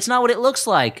 It's not what it looks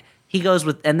like. He goes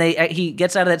with, and he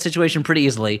gets out of that situation pretty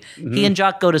easily. He and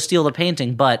Jock go to steal the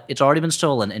painting, but it's already been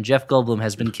stolen, and Jeff Goldblum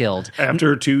has been killed.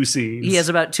 After 2 scenes. He has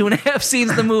about 2.5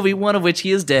 scenes in the movie, one of which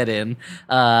he is dead in.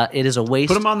 It is a waste.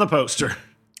 Put him on the poster.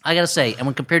 I gotta say, and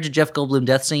when compared to Jeff Goldblum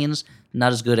death scenes,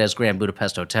 not as good as Grand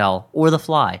Budapest Hotel or The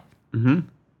Fly.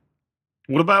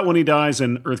 What about when he dies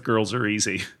in Earth Girls Are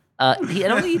Easy? I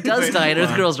don't think he does die in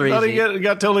Earth Girls Are I thought he Easy.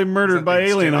 got totally murdered by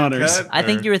alien hunters. I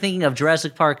think you were thinking of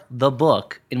Jurassic Park, the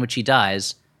book, in which he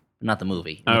dies, not the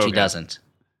movie, in which he okay. doesn't.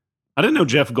 I didn't know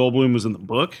Jeff Goldblum was in the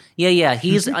book. Yeah,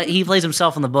 he's he plays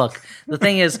himself in the book. The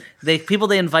thing is, people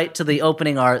they invite to the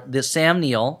opening are Sam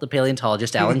Neill, the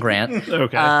paleontologist, Alan Grant.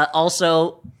 Okay.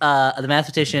 Also, the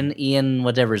mathematician Ian,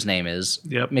 whatever his name is,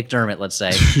 Yep. McDermott, let's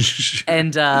say,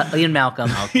 and Ian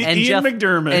Malcolm, and Ian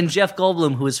McDermott. and Jeff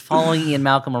Goldblum, who is following Ian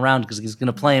Malcolm around because he's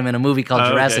going to play him in a movie called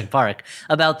Jurassic okay. Park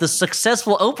about the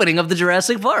successful opening of the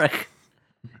Jurassic Park.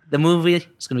 The movie is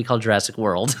going to be called Jurassic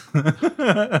World.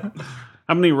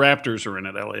 How many raptors are in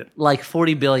it, Elliott? Like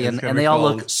 40 billion, It's gonna and be they all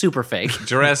called- look super fake.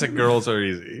 Jurassic Girls Are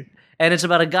Easy And it's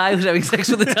about a guy who's having sex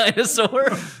with a dinosaur.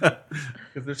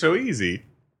 because they're so easy.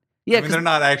 Yeah, I mean, they're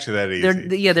not actually that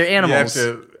easy. they're animals. You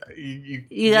have to You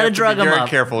gotta have to drug be them very up.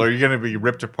 careful, or you're gonna be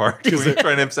ripped apart because they're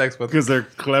trying to have sex with. Because they're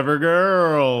clever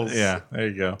girls. Yeah, there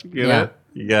you go. Get Yeah. it?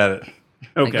 You got it.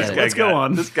 Okay, get it. let's go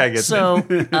on. This guy gets So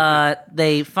it.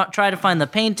 they try to find the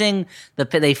painting.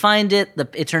 They find it.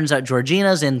 It turns out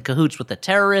Georgina's in cahoots with the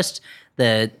terrorist.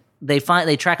 They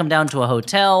track him down to a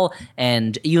hotel,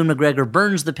 and Ewan McGregor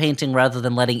burns the painting rather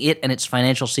than letting it and its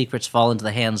financial secrets fall into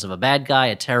the hands of a bad guy,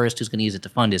 a terrorist who's going to use it to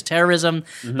fund his terrorism.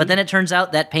 But then it turns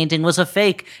out that painting was a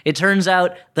fake. It turns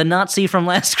out the Nazi from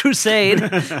Last Crusade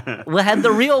had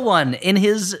the real one in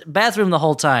his bathroom the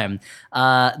whole time.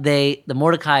 The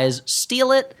Mortdecais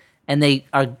steal it, and they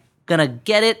are going to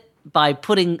get it by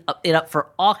putting it up for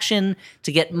auction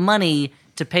to get money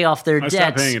to pay off their stopped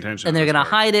debts, paying attention and to they're this going to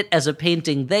part. hide it as a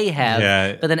painting they have,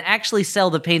 Yeah. but then actually sell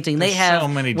the painting they There's have so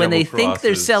many when they double think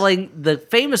they're crosses. selling the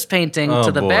famous painting Oh,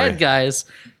 to the boy. bad guys.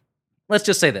 Let's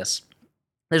just say this.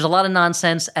 There's a lot of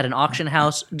nonsense at an auction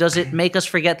house. Does it make us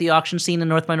forget the auction scene in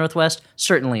North by Northwest?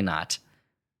 Certainly not.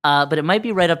 But it might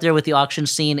be right up there with the auction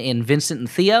scene in Vincent and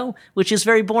Theo, which is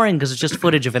very boring because it's just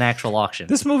footage of an actual auction.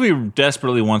 This movie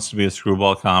desperately wants to be a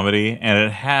screwball comedy, and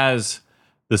it has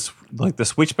this like the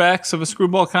switchbacks of a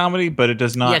screwball comedy, but it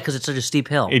does not. Yeah, because it's such a steep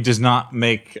hill. It does not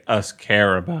make us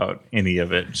care about any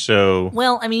of it. So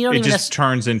Well, I mean, you don't it even just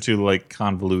turns into like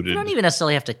convoluted. you don't even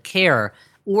necessarily have to care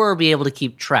or be able to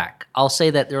keep track. I'll say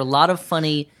that there are a lot of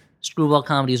funny screwball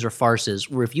comedies or farces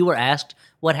where if you were asked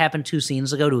what happened 2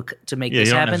 scenes ago to make Yeah, this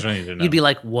you don't happen, necessarily need to know. you'd be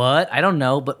like, what? I don't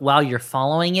know. But while you're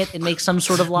following it, it makes some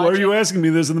sort of Why logic. are you asking me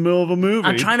this in the middle of a movie?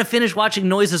 I'm trying to finish watching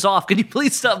Noises Off. Could you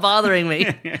please stop bothering me?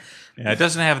 Yeah, it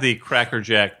doesn't have the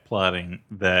crackerjack plotting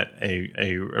that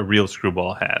a real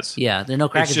screwball has. Yeah, there are no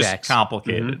It's Cracker just Jacks.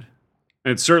 complicated.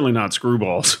 It's certainly not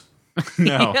screwballs.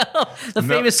 No, The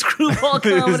famous screwball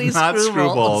comedy, it is not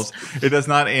Screwballs. screwballs. It does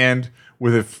not end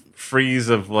with a freeze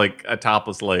of like a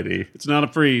topless lady. It's not a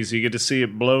freeze. You get to see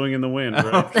it blowing in the wind,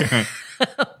 right?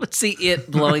 Let's see it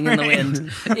blowing in the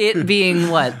wind. It being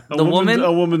what? The woman?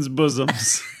 A woman's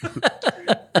bosoms.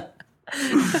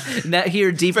 Now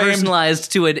here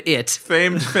depersonalized to an it.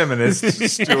 Famed feminist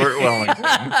Stuart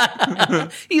Wellington.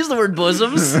 He used the word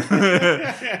bosoms.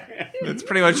 It's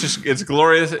pretty much just it's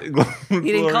glorious. He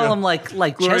didn't call them like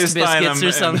Gloria chest biscuits Steinem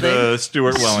or something. And,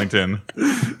 Stuart Wellington.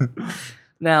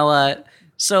 Now,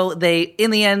 so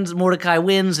in the end, Mortdecai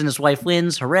wins and his wife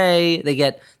wins. Hooray! They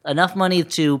get enough money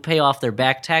to pay off their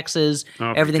back taxes.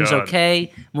 Oh, Everything's God.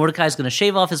 okay. Mordecai's going to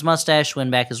shave off his mustache, win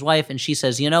back his wife, and she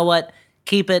says, "You know what?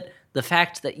 Keep it. The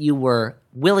fact that you were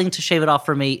willing to shave it off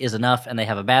for me is enough." And they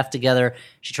have a bath together.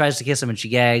 She tries to kiss him, and she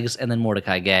gags, and then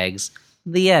Mortdecai gags.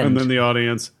 The end. And then the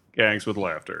audience gags with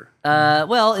laughter.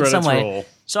 Well, in some Credits way. roll.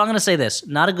 So I'm going to say this: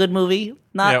 not a good movie,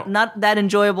 Yeah. not that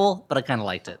enjoyable, but I kind of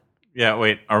liked it. Yeah,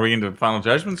 wait, are we into final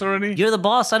judgments already? You're the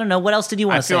boss. I don't know. What else did you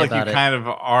want I to say feel like about you it? kind of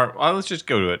are. Well, let's just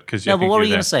go to it because No, but what were you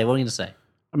going to say? What were you going to say?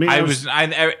 I mean,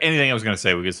 Anything I was going to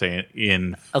say, we could say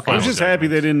in. Okay. I was final just happy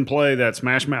they judgments. didn't play that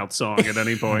Smash Mouth song at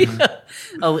any point.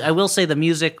 Oh, I will say the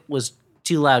music was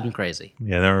too loud and crazy.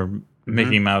 Yeah, there were Mm-hmm.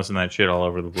 Mickey Mouse and that shit all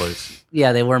over the place.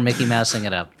 Yeah, they were Mickey Mousing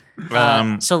it up.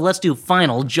 So let's do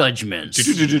final judgments.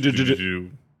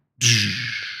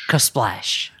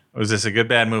 Kasplash. Was this a good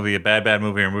bad movie, a bad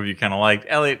movie, or a movie you kind of liked?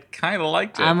 Elliott kind of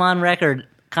liked it. I'm on record.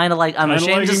 Kind of like I'm Kinda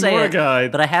ashamed to liking say Mortdecai.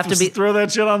 it, but I have to Just be. throw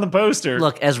that shit on the poster.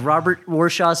 Look, as Robert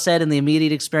Warshaw said in The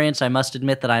Immediate Experience, I must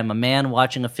admit that I am a man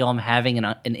watching a film having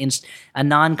a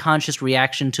non-conscious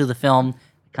reaction to the film.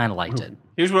 Kind of liked it.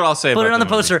 Here's what I'll say Put about it on the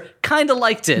movie. poster. Kind of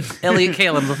liked it. Elliott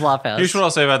Kalin, The Flophouse. Here's what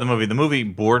I'll say about the movie. The movie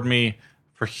bored me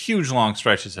for huge long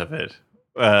stretches of it.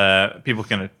 People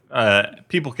can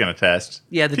attest.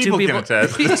 Yeah, the two people people- can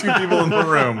attest. The two people in the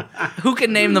room. Who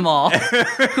can name them all?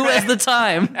 Who has the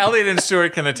time? Elliott and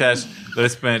Stuart can attest that I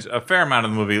spent a fair amount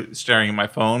of the movie staring at my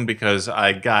phone because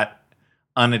I got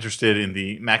uninterested in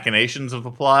the machinations of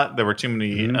the plot. There were too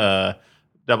many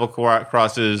double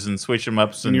crosses and switch 'em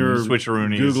ups and and you're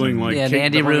switcheroonies. Googling and like Yeah, kick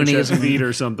Andy the Rooney's Manchester and- beat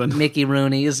or something. Mickey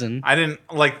Rooney's and I didn't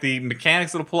like the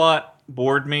mechanics of the plot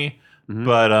bored me,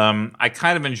 but I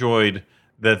kind of enjoyed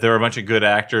that there were a bunch of good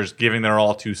actors giving their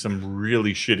all to some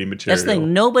really shitty material. that's the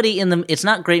thing. Nobody in the it's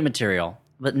not great material,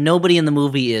 but nobody in the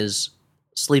movie is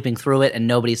sleeping through it, and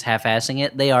nobody's half-assing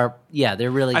it. They are, they're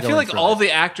really. I feel going like through all it.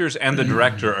 the actors and the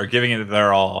director are giving it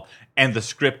their all, and the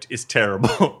script is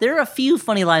terrible. There are a few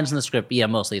funny lines in the script. But yeah,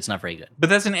 mostly it's not very good. But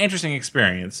that's an interesting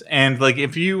experience. And like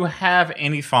if you have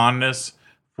any fondness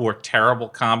for terrible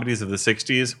comedies of the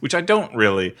 60s, which I don't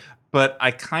really, but I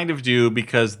kind of do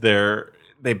because they're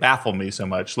they baffle me so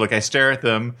much. Like I stare at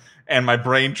them, and my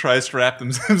brain tries to wrap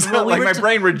themselves. My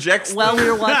brain rejects. While them.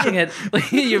 we were watching it,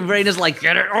 your brain is like,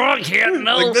 get it? Oh, I can't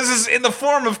know. Like, this is in the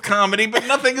form of comedy, but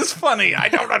nothing is funny. I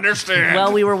don't understand.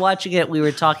 While we were watching it, we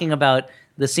were talking about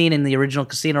the scene in the original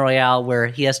Casino Royale where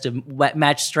he has to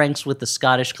match strengths with the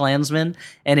Scottish Klansman,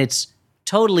 and it's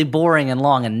totally boring and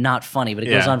long and not funny, but it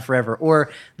goes on forever. Or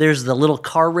there's the little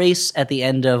car race at the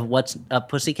end of What's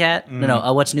Pussycat?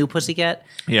 What's New Pussycat?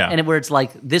 Yeah. And where it's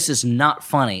like, this is not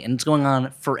funny, and it's going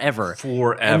on forever.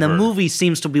 And the movie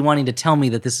seems to be wanting to tell me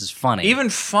that this is funny. Even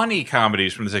funny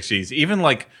comedies from the 60s, even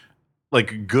like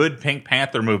good Pink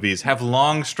Panther movies have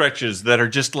long stretches that are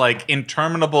just like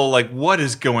interminable, like what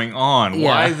is going on? Yeah.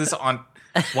 Why is this on?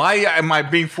 Why am I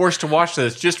being forced to watch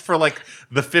this just for like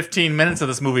the 15 minutes of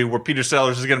this movie where Peter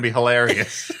Sellers is going to be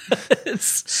hilarious?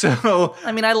 So,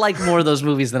 I mean, I like more of those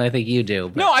movies than I think you do.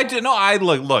 But. No, I do. No, I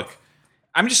look.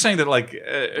 I'm just saying that like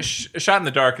A Shot in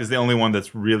the Dark is the only one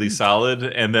that's really solid,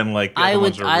 and then like the other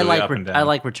ones are really up and down. I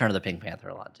like Return of the Pink Panther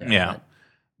a lot too. Yeah,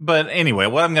 but anyway,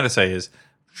 what I'm going to say is,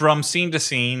 from scene to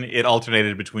scene, it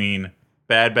alternated between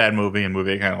bad movie and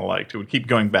movie I kind of liked. It would keep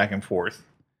going back and forth.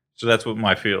 So that's what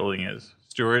my feeling is.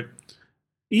 Stuart?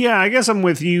 Yeah, I guess I'm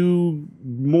with you,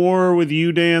 more with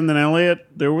you, Dan, than Elliott.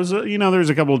 There's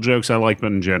a couple of jokes I like, but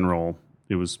in general,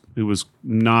 it was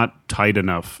not tight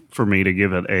enough for me to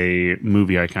give it a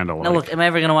movie I kind of like. Now look, am I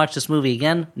ever going to watch this movie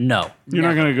again? No. You're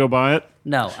not going to go buy it?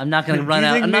 No, I'm not going to run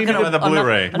out. I'm not maybe going to the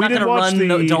Blu-ray? I'm not going to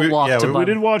run. Don't walk to buy. We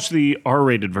did watch the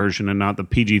R-rated version and not the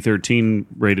PG-13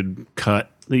 rated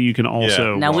cut that you can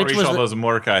also Now, watch. which was all the- those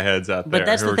Mortdecai heads out there But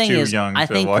that's who the are thing too is, young I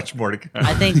to think- watch Mortdecai.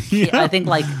 I think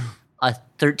like a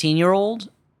 13-year-old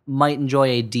might enjoy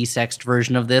a desexed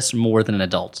version of this more than an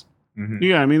adult.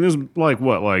 Yeah, I mean, this is like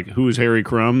what? Like, who's Harry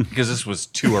Crumb? Because this was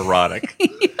too erotic in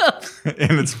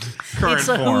its current It's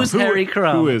a form. Who's Harry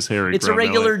Crumb? Who is Harry It's Crumb, a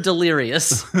regular Elliott?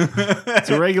 delirious. It's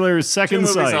a regular Two Second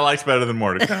movies Sight. I liked better than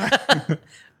Mortdecai.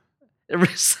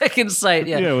 Second Sight,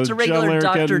 yeah. Yeah, It's a with regular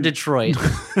John Dr. Larroquette. Detroit.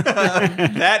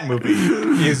 That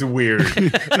movie is weird.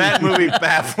 That movie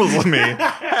baffles me.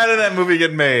 How did that movie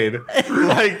get made?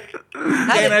 Like,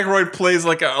 Dan Aykroyd plays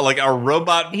like a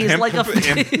robot He's pimp like a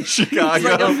in Chicago. He's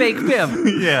like a fake pimp.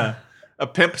 Yeah. A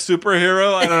pimp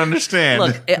superhero? I don't understand.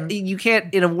 Look, you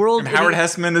can't in a world Howard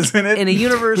Hessman is in it. in a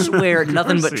universe where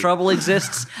nothing but trouble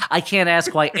exists. I can't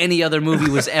ask why any other movie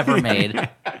was ever made.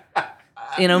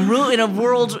 In a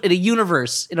world, in a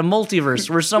universe, in a multiverse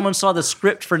where someone saw the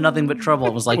script for Nothing But Trouble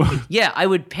and was like, "Yeah, I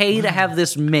would pay to have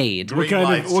this made." What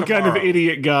kind of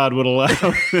idiot god would allow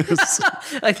this?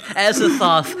 Like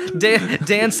Azathoth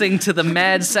dancing to the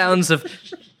mad sounds of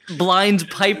blind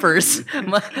pipers.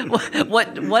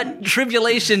 What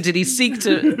tribulation did he seek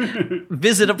to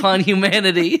visit upon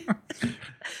humanity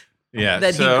Yeah.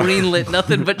 that he greenlit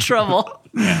Nothing But Trouble?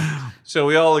 So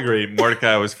we all agree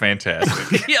Mortdecai was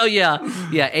fantastic. Oh yeah,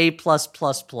 A+++.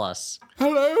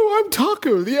 Hello, I'm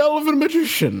Taco, the elven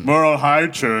magician. Moral High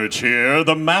Church here,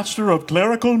 the master of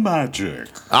clerical magic.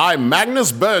 I'm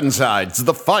Magnus Burnsides,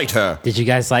 the fighter. Did you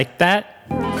guys like that?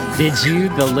 Did you,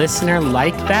 the listener,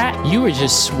 like that? You were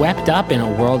just swept up in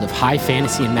a world of high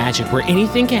fantasy and magic where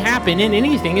anything can happen and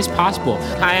anything is possible.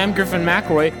 Hi, I'm Griffin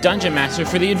McElroy, Dungeon Master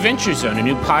for the Adventure Zone, a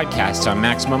new podcast on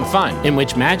Maximum Fun, in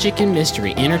which magic and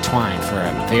mystery intertwine for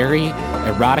a very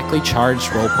erotically charged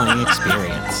role-playing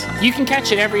experience. You can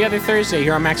catch it every other Thursday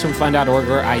here on MaximumFun.org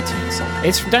or iTunes.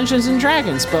 It's Dungeons &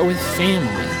 Dragons, but with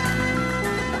family.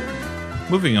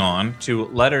 Moving on to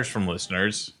letters from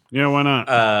listeners. Yeah, why not?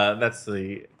 That's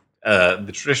the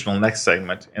traditional next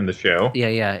segment in the show.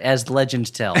 Yeah, as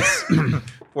legend tells.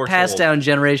 Foretold Passed down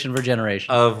generation for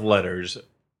generation. of letters.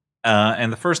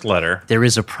 And the first letter. There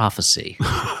is a prophecy.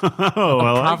 Oh,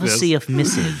 I like Prophecy this. of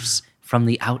missives from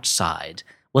the outside.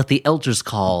 What the elders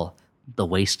call the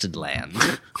wasted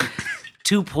land.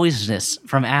 Too poisonous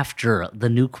from after the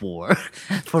nuke war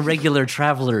for regular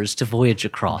travelers to voyage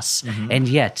across. And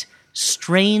yet,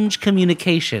 strange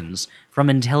communications from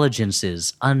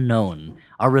intelligences unknown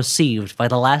are received by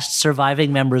the last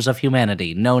surviving members of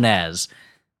humanity, known as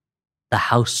the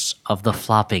House of the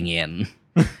Flopping Inn.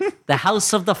 The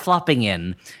House of the Flopping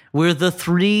Inn, where the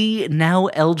three now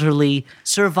elderly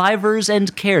survivors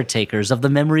and caretakers of the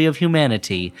memory of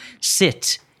humanity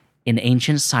sit in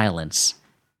ancient silence,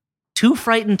 too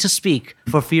frightened to speak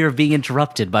for fear of being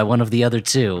interrupted by one of the other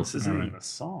two. This isn't even a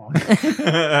song.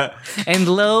 And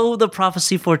lo, the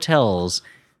prophecy foretells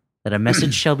that a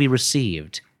message shall be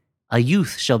received, a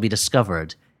youth shall be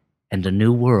discovered, and a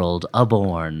new world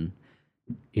aborn.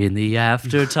 In the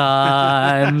after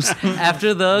times,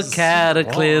 after the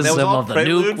cataclysm of the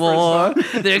nuke war,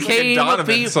 there came a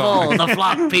people, the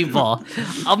flock people,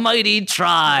 a mighty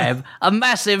tribe, a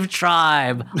massive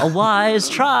tribe, a wise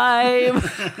tribe.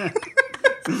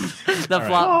 The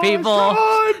flock people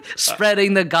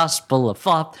spreading the gospel of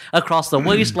flop across the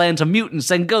wasteland to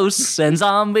mutants and ghosts and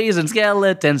zombies and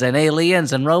skeletons and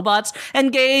aliens and robots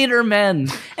and gator men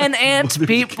and ant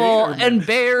people and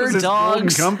bear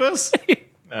dogs. Compass?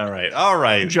 All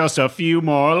right. Just a few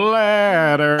more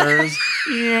letters.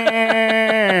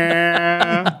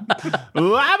 Yeah.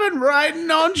 I've been writing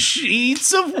on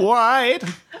sheets of white.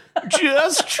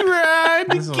 Just trying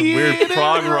to This is a get weird it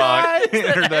prog rock right.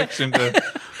 introduction to.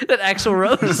 That actual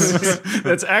Rose.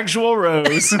 That's actual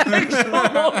Rose. Rose.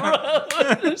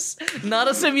 Not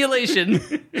a simulation.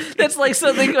 That's like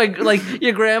something like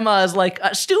your grandma is like,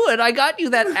 Stuart, I got you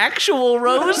that actual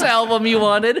Rose album you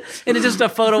wanted. And it's just a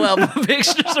photo album of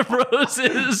pictures of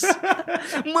roses.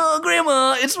 Well,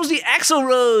 Grandma, it was the Axl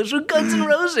Rose with Guns N'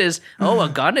 Roses. Oh, a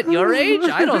gun at your age?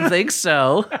 I don't think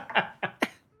so.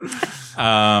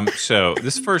 So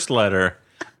this first letter,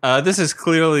 this is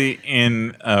clearly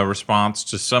in response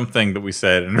to something that we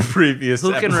said in a previous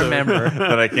Who can episode remember?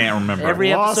 that I can't remember.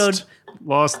 Every episode.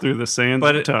 Lost through the sands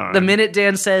But of time. The minute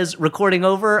Dan says recording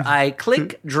over, I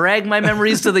click, drag my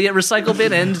memories to the recycle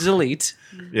bin, and delete.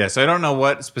 Yeah, so I don't know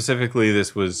what specifically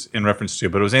this was in reference to,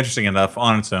 but it was interesting enough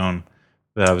on its own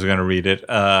that I was going to read it.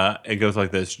 It goes like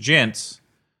this. Gents,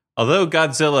 although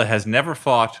Godzilla has never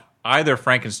fought either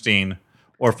Frankenstein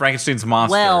or Frankenstein's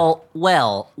monster.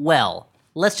 Well.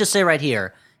 Let's just say right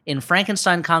here, in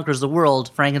Frankenstein Conquers the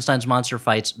World, Frankenstein's monster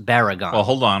fights Baragon. Well,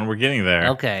 hold on. We're getting there.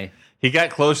 Okay. He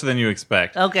got closer than you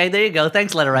expect. Okay, there you go.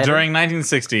 Thanks, letter writer. During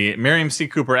 1960, Miriam C.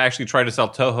 Cooper actually tried to sell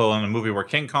Toho in a movie where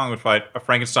King Kong would fight a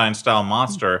Frankenstein-style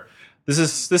monster.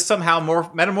 This somehow more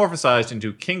metamorphosized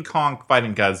into King Kong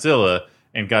fighting Godzilla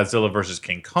in Godzilla vs.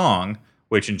 King Kong,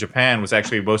 which in Japan was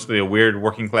actually mostly a weird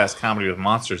working-class comedy with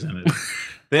monsters in it.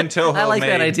 Then Toho I like made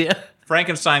that idea.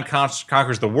 Frankenstein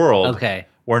Conquers the World, Okay.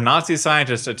 where Nazi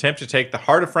scientists attempt to take the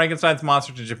heart of Frankenstein's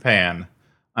monster to Japan.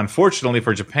 Unfortunately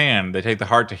for Japan, they take the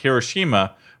heart to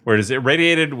Hiroshima, where it is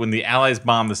irradiated when the Allies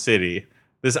bomb the city.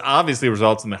 This obviously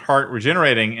results in the heart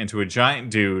regenerating into a giant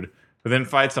dude, who then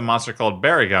fights a monster called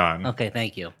Baragon. Okay,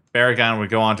 thank you. Baragon would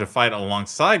go on to fight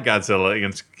alongside Godzilla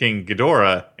against King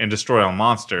Ghidorah and destroy all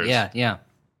monsters. Yeah.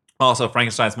 Also,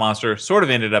 Frankenstein's monster sort of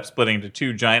ended up splitting into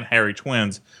two giant hairy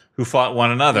twins who fought one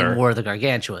another. War of the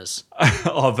Gargantuas.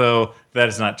 Although that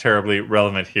is not terribly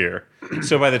relevant here.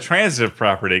 So by the transitive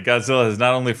property, Godzilla has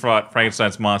not only fought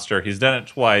Frankenstein's monster, he's done it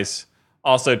twice.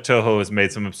 Also, Toho has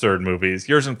made some absurd movies.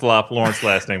 Yours and Flop, Lawrence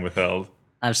last name withheld.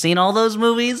 I've seen all those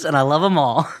movies, and I love them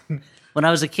all. When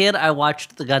I was a kid, I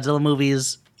watched the Godzilla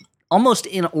movies almost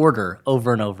in order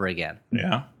over and over again.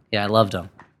 Yeah. Yeah, I loved them.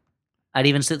 I'd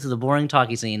even sit through the boring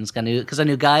talkie scenes because I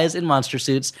knew guys in monster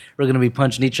suits were going to be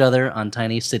punching each other on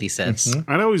tiny city sets.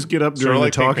 I'd always get up Sort during of the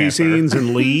like Pink talkie Panther. scenes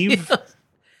and leave. I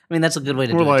mean, that's a good way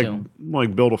to Or do like it, too.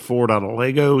 build a fort out of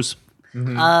Legos.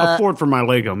 A fort for my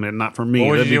Lego man, not for me. What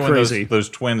would That'd you be do when crazy. those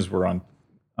twins were on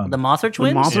The Mothra The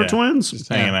twins? Mothra Yeah. twins? just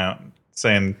hanging out,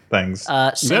 saying things?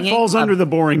 That Singing falls under the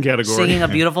boring category. Singing a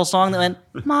beautiful song that went,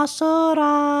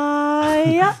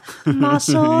 Masoraya,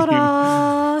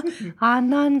 Masora,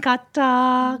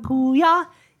 Anankata, Kuya,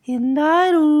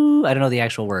 Hindaru. I don't know the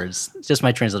actual words. It's just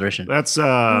my transliteration. That's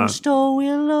That's a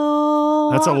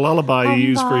lullaby you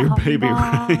use for your baby,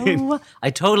 right? I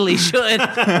totally should.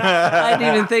 I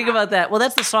didn't even think about that. Well,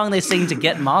 that's the song they sing to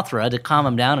get Mothra to calm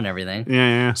him down and everything.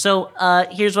 Yeah. So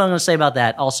here's what I'm going to say about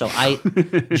that. Also, I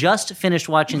just finished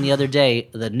watching the other day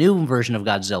the new version of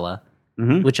Godzilla,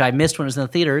 which I missed when it was in the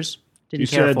theaters. Didn't You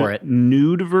care said for it.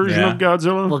 nude version Yeah. of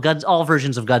Godzilla? Well, all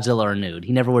versions of Godzilla are nude.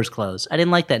 He never wears clothes. I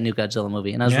didn't like that new Godzilla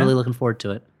movie, and I was Yeah? really looking forward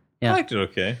to it. I Yeah, liked it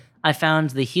okay. I found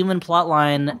the human plot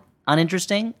line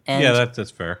uninteresting, and Yeah, that's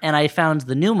fair. and I found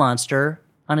the new monster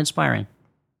uninspiring.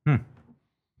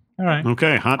 All right.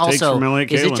 Okay, hot takes Also, from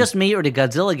Elliott is it Kalin. just me or did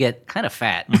Godzilla get kind of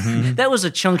fat? That was a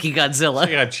chunky Godzilla.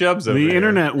 I got chubs over The here.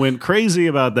 internet went crazy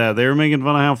about that. They were making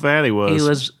fun of how fat he was. He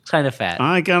was kind of fat.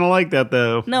 I kind of like that,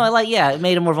 though. No, it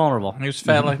made him more vulnerable. He was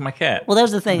fat like my cat. Well, that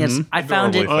was the thing is, I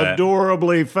found it. Adorably fat.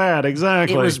 Adorably fat,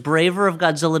 exactly. It was braver of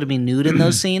Godzilla to be nude in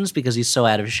those scenes because he's so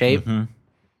out of shape. As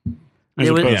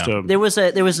there was- opposed to...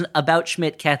 There was an about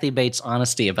Schmidt Kathy Bates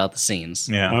honesty about the scenes.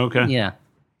 Yeah. Okay. Yeah.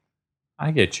 I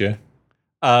get you.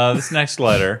 This next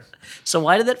letter. So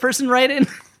why did that person write in?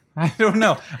 I don't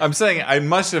know. I'm saying I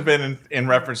must have been in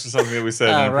reference to something that we said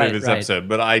in a Right, previous right. episode,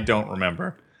 but I don't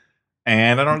remember.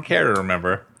 And I don't care to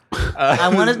remember. I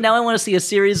want to see a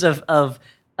series of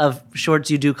of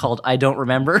shorts you do called I Don't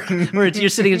Remember, where you're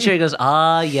sitting in a chair and goes,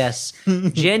 yes,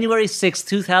 January 6th,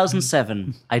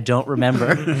 2007, I don't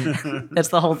remember. That's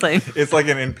the whole thing. It's like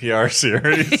an NPR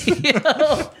series.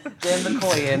 Dan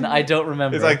McCoy in I Don't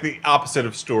Remember. It's like the opposite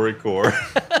of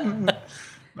StoryCorps.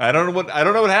 I don't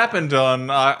know what happened on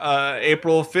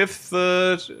April 5th,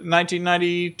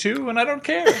 1992, and I don't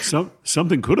care.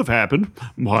 Something could have happened.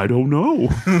 I don't know.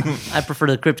 I prefer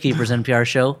the Crypt Keepers NPR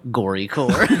show, Gory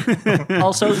Core.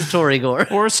 Also, Tory Gore.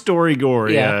 Or Story Gore.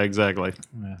 Yeah. Yeah, exactly.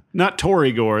 Yeah. Not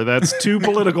Tory Gore. That's too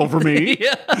political for me.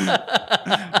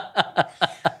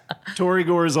 Tory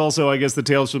Gore is also, I guess, the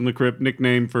Tales from the Crypt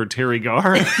nickname for Terry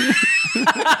Garr.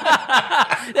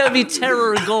 That would be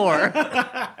Terror Gore.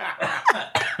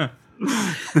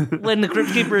 When the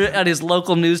Crypt Keeper on his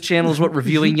local news channel is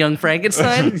reviewing Young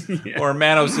Frankenstein. Or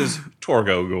Manos is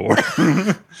Torgo Gore.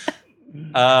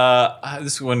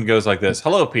 This one goes like this.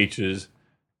 Hello, Peaches.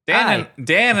 Dan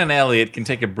and Elliott can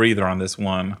take a breather on this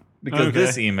one because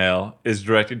this email is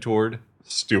directed toward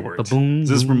Stuart. Is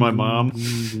this from my mom?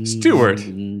 Stuart,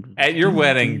 at your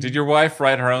wedding, did your wife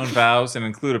write her own vows and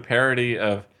include a parody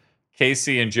of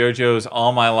Casey and JoJo's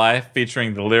All My Life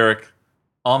featuring the lyric,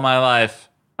 All My Life,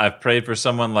 I've prayed for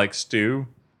someone like Stu?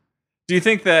 Do you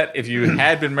think that if you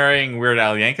had been marrying Weird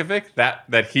Al Yankovic,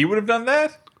 that he would have done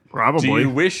that? Probably. Do you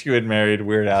wish you had married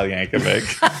Weird Al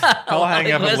Yankovic? I'll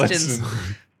hang up and listen.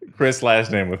 Chris,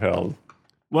 last name withheld.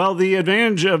 Well, the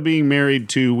advantage of being married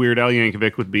to Weird Al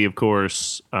Yankovic would be, of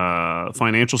course,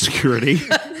 financial security.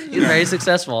 He's very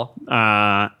successful.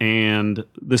 And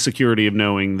the security of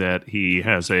knowing that he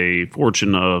has a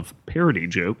fortune of parody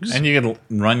jokes. And you can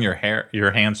run your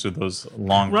hands through those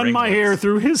long Run my hair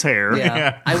through his hair.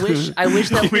 Yeah. I wish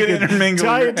that we could intermingle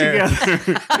tie your it hair.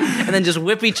 together. and then just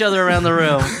whip each other around the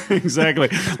room. Exactly.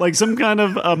 Like some kind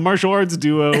of martial arts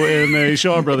duo in a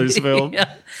Shaw Brothers film.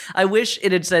 Yeah. I wish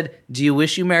it had said, do you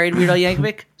wish you married Weird Al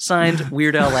Yankovic? Signed,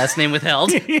 Weird Al, last name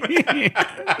withheld. I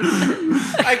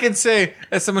can say,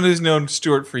 as someone who's known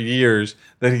Stuart for years,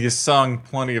 that he has sung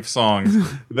plenty of songs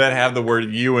that have the word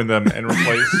you in them and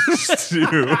replace Stu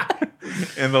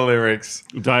in the lyrics.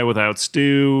 Die Without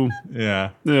Stu.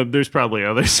 Yeah. There's probably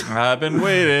others. I've been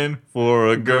waiting for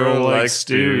a girl like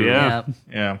Stu. Yeah.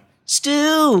 Yeah.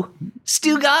 Stu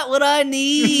got what I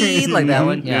need. Like that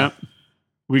one. Yeah.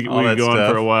 We All could that go on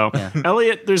stuff. for a while. Yeah.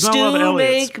 Elliott, there's not a lot of Stu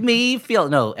Elliott's. make me feel.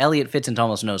 No, Elliott fits into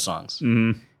almost no songs.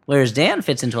 Whereas Dan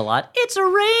fits into a lot. It's a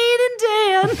raining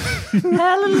Dan.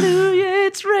 Hallelujah,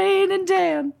 it's raining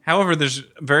Dan. However, there's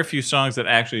very few songs that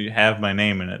actually have my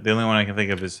name in it. The only one I can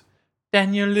think of is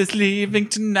Daniel is leaving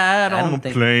tonight on a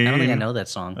plane. I don't think I know that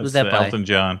song. That's Who's that by? Elton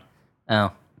John.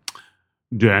 Oh.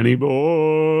 Danny Boy.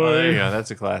 Oh, there you go.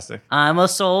 That's a classic. I'm a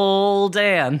soul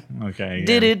Dan. Okay.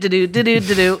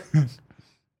 Do-do-do-do-do-do-do.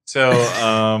 So,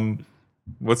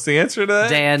 what's the answer to that?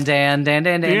 Dan. The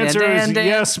answer is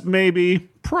yes, maybe,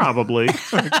 probably.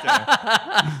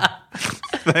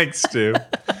 Thanks, Stu.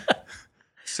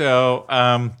 So,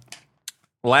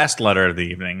 last letter of the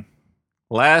evening.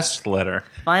 Last letter.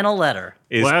 Final letter.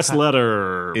 Last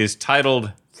letter. Is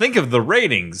titled, Think of the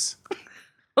Ratings.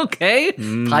 Okay.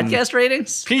 Podcast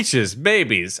ratings? Peaches,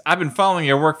 babies, I've been following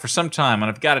your work for some time,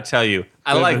 and I've got to tell you,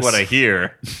 I like what I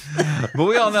hear. But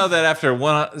we all know that after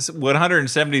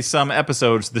 170-some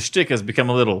episodes, the shtick has become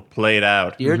a little played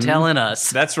out. You're telling us.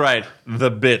 That's right,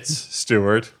 the bits,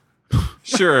 Stuart.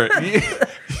 Sure,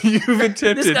 you've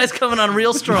attempted... This guy's coming on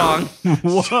real strong.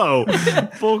 Whoa.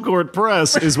 Full court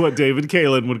press is what David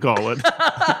Kalin would call it.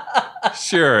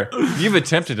 Sure, you've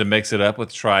attempted to mix it up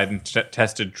with tried and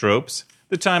tested tropes.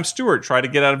 The time Stuart tried to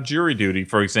get out of jury duty,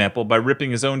 for example, by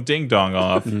ripping his own ding-dong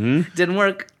off. Didn't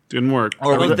work. Didn't work.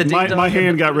 Or Look, the ding-dong- My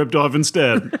hand got ripped off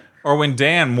instead. Or when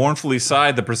Dan mournfully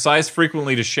sighed the precise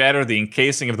frequently to shatter the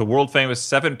encasing of the world-famous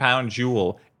 7-pound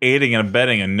jewel, aiding and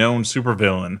abetting a known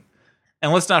supervillain.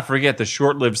 And let's not forget the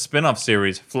short-lived spin-off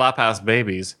series, Flophouse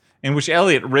Babies, in which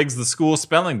Elliott rigs the school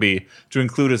spelling bee to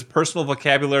include his personal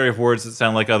vocabulary of words that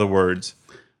sound like other words.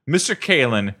 Mr.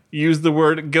 Kalin used the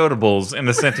word goatables in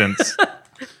a sentence.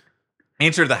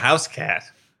 Enter the house cat.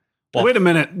 Well, Wait a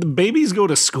minute. The babies go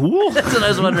to school? That's what I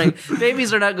was wondering.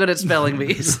 Babies are not good at spelling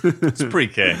bees. it's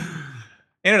pre-K.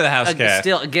 Enter the house cat.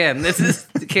 Still, again, this is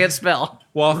can't spell.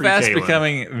 While fast Kalin.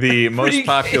 becoming the most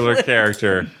popular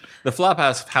character, the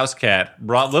Flophouse house cat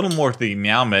brought little more to the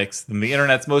meow mix than the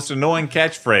internet's most annoying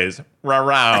catchphrase,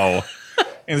 rah-row,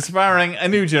 inspiring a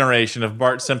new generation of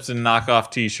Bart Simpson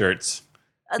knockoff t-shirts.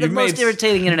 The most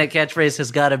irritating internet catchphrase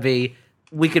has got to be,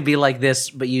 we could be like this,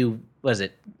 but you, was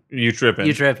it? You tripping.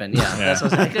 You tripping, yeah. That's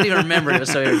what I couldn't even remember. It was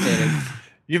so irritating.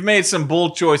 You've made some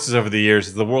bold choices over the years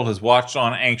as the world has watched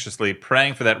on anxiously,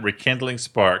 praying for that rekindling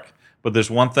spark. But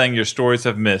there's one thing your stories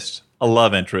have missed, a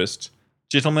love interest.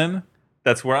 Gentlemen,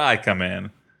 that's where I come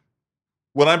in.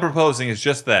 What I'm proposing is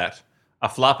just that, a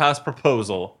Flophouse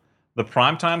proposal. The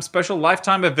primetime special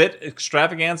lifetime event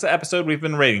extravaganza episode we've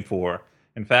been waiting for.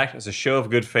 In fact, as a show of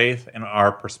good faith in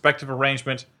our prospective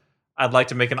arrangement, I'd like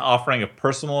to make an offering of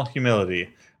personal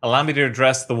humility. Allow me to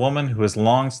address the woman who has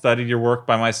long studied your work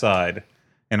by my side.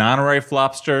 An honorary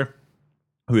flopster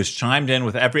who has chimed in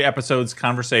with every episode's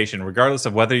conversation, regardless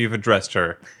of whether you've addressed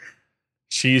her.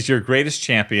 She's your greatest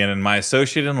champion and my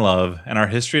associate in love, and our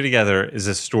history together is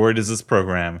as storied as this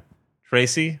program.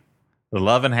 Tracy, the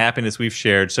love and happiness we've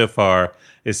shared so far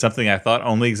is something I thought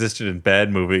only existed in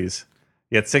bad movies.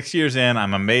 Yet 6 years in,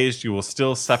 I'm amazed you will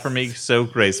still suffer me so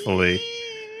gracefully.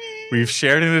 We've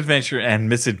shared an adventure and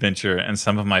misadventure and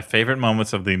some of my favorite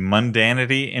moments of the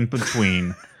mundanity in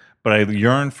between, but I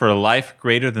yearn for a life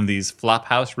greater than these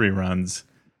Flophouse reruns.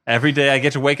 Every day I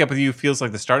get to wake up with you feels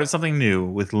like the start of something new,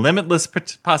 with limitless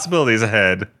possibilities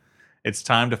ahead. It's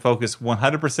time to focus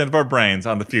 100% of our brains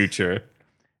on the future.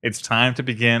 It's time to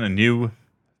begin a new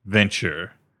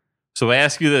venture. So I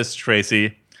ask you this,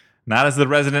 Tracy, not as the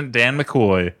resident Dan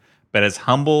McCoy, but as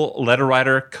humble letter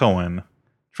writer Cohen.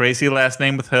 Tracy, last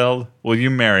name withheld, will you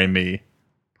marry me?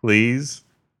 Please?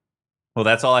 Well,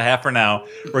 that's all I have for now.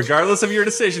 Regardless of your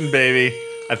decision, baby,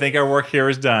 I think our work here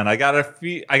is done. I got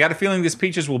a feeling these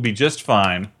peaches will be just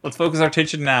fine. Let's focus our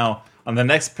attention now on the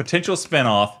next potential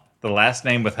spinoff, the last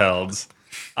name withhelds.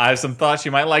 I have some thoughts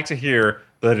you might like to hear,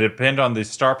 but they depend on the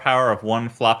star power of one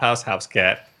Flophouse house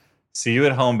cat. See you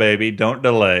at home, baby. Don't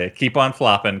delay. Keep on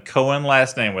flopping. Cohen,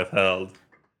 last name withheld.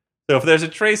 So if there's a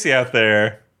Tracy out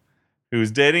there who's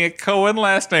dating a Cohen,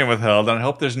 last name withheld, and I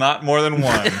hope there's not more than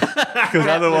one. Because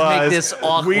otherwise, this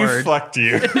awkward. we fucked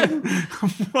you.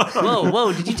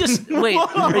 Whoa, did you just, wait,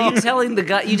 are you telling the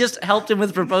guy, you just helped him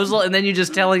with proposal, and then you're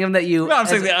just telling him that you... No, I'm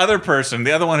saying the other person,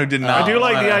 the other one who did not. I do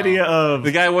like the idea of...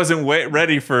 The guy wasn't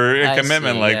ready for a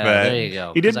commitment like that. There you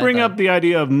go. He did bring up the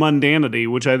idea of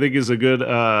mundanity, which I think is a good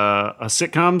a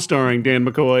sitcom starring Dan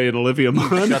McCoy and Olivia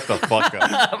Munn. Shut the fuck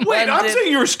up. Wait, I'm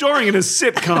saying you were starring in a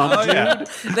sitcom,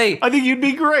 dude. Yeah. I think you'd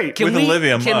be great. With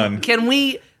Olivia Munn. Can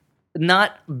we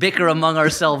not bicker among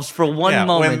ourselves for one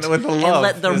moment with the love. and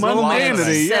let the There's romance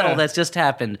mundanity, settle that's just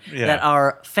happened? Yeah. That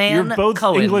our fan You're both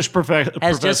Cohen English has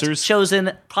professors. just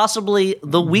chosen possibly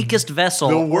the weakest vessel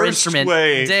The or worst instrument,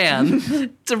 way. Dan,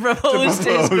 to propose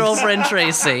to his girlfriend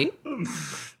Tracy.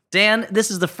 Dan, this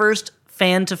is the first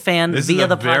fan-to-fan This via is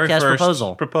the very podcast first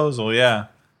proposal. Proposal, yeah.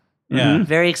 Yeah.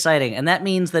 Very exciting, and that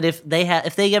means that if they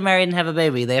get married and have a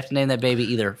baby, they have to name that baby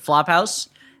either Flophouse,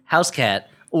 Housecat,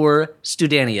 or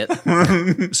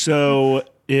Studaniot. So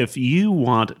if you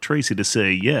want Tracy to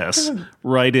say yes,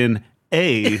 write in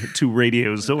A to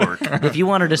Radio Zork. If you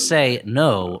want her to say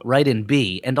no, write in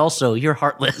B, and also you're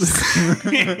heartless.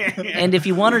 And if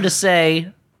you want her to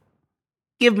say,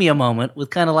 give me a moment, with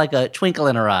kind of like a twinkle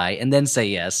in her eye, and then say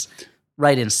yes,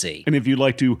 write in C. And if you'd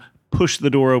like to push the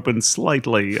door open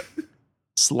slightly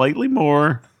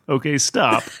more, okay,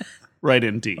 stop, write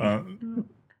in D.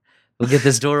 We'll get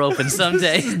this door open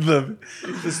someday.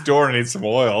 This door needs some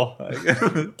oil.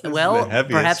 Well,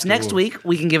 perhaps next week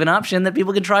we can give an option that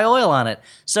people can try oil on it.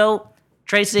 So,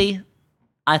 Tracy,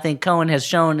 I think Cohen has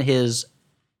shown his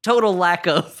total lack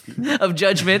of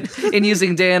judgment in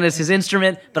using Dan as his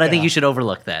instrument, but I think you should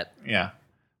overlook that. Yeah.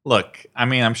 Look, I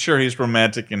mean, I'm sure he's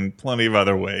romantic in plenty of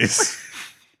other ways.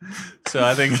 So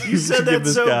I think You said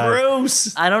that's so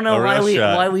gross. I don't know A real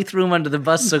shot. why we threw him under the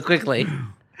bus so quickly.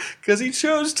 because he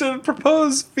chose to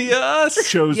propose via us.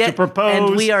 Chose to propose.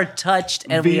 And we are touched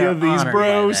and we via are these honored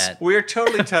bros. by that. We're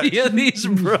totally touched. Via these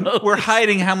bros. We're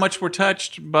hiding how much we're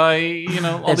touched by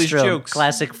all That's these true. jokes.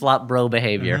 Classic flop bro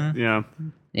behavior. Yeah.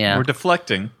 Yeah. We're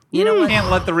deflecting. You know We what? can't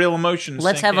let the real emotions.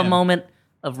 Let's sink have a in. moment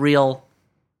of real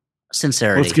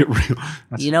sincerity. Let's get real.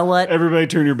 You know what? Everybody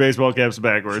turn your baseball caps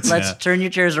backwards. Let's turn your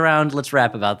chairs around. Let's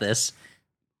rap about this.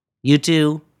 You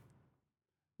two,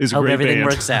 It's a hope great everything band.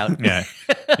 works out. Yeah,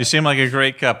 you seem like a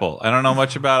great couple. I don't know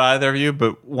much about either of you,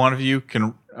 but one of you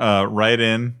can write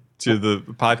in to the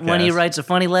podcast. When he writes a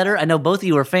funny letter, I know both of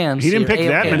you are fans. He didn't so pick you're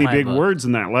that A-OK in many my big book. words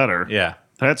in that letter. Yeah.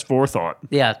 That's forethought.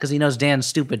 Yeah, because he knows Dan's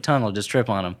stupid tongue will just trip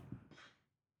on him.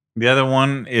 The other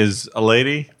one is a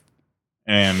lady,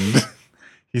 and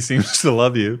he seems to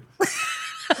love you.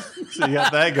 So you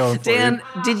got that going for Dan,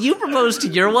 did you propose to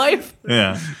your wife? you.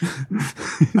 Yeah.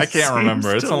 I can't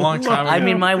remember. It's a long time ago. I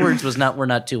mean, my words were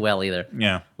not too well either.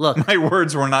 Yeah. Look. My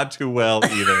words were not too well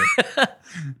either.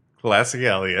 Classic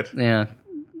Elliott. Yeah,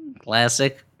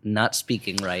 classic, not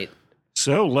speaking right.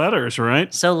 So letters,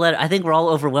 right? So I think we're all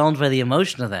overwhelmed by the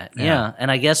emotion of that. Yeah. And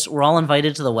I guess we're all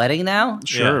invited to the wedding now.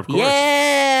 Sure, Yeah. of course.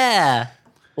 Yeah. Yeah.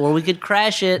 Or we could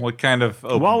crash it. What kind of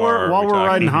open While bar we're are we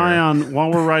riding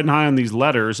talking high on these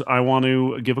letters, I want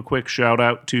to give a quick shout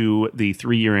out to the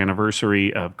 3-year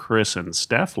anniversary of Chris and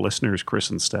Steph, listeners Chris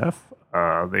and Steph.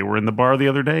 They were in the bar the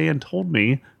other day and told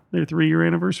me their 3-year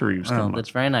anniversary was coming up. That's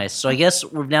very nice. So I guess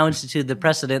we've now instituted the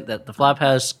precedent that the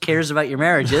Flophouse cares about your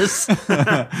marriages.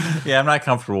 Yeah, I'm not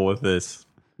comfortable with this.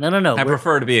 No. I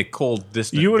prefer to be a cold,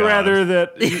 distant You would god. rather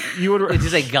that you would. Did you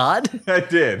say God? I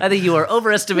did. I think you are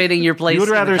overestimating your place You would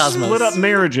in rather the cosmos. split up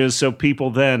marriages so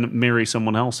people then marry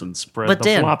someone else and spread But the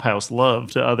Dan- Flophouse love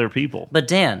to other people. But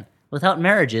Dan, without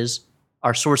marriages,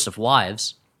 our source of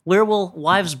wives, where will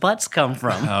wives' butts come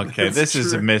from? Okay, this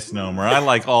is a misnomer. I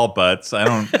like all butts. I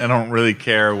don't really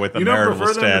care what the You don't marital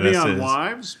prefer them to status be on is.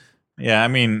 wives? Yeah,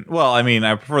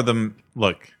 I prefer them.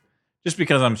 Look, just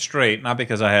because I'm straight, not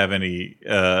because I have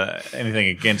anything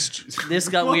against. This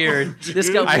got weird. This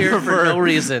got I weird for no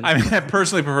reason. I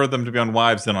personally prefer them to be on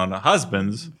wives than on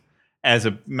husbands, as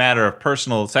a matter of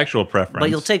personal sexual preference. But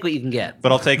you'll take what you can get.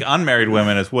 But I'll take unmarried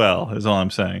women as well. Is all I'm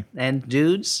saying. And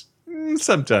dudes?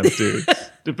 Sometimes, dude.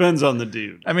 Depends on the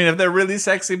dude. I mean, if they're really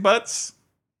sexy butts,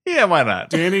 yeah, why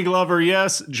not? Danny Glover,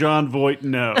 yes. John Voight,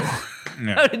 no.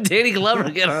 How did Danny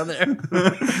Glover get on there?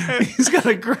 He's got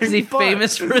a great Is he butt.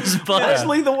 famous for his butt? That's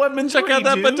Lethal Weapon Check 3, out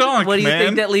that dude. badonk, What do you man.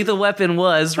 think that Lethal Weapon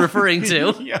was referring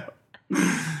to? Yeah.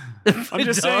 I'm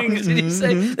just saying. Did you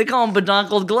say? They call him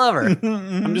Badonkled Glover.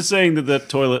 I'm just saying that that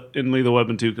toilet in Lethal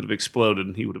Weapon 2 could have exploded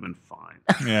and he would have been fine.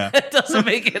 Yeah. That doesn't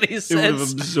make any It would have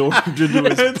sense. absorbed into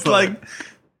his It's butt.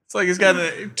 like he's got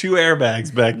 2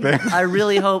 airbags back there. I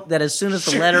really hope that as soon as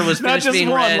the letter was Not finished just being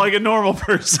one, read, like a normal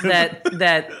person. that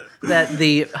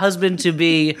the husband to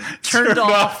be turned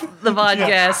off the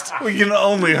podcast. We can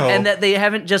only hope. And that they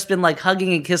haven't just been like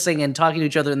hugging and kissing and talking to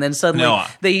each other, and then suddenly No.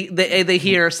 they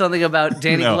hear something about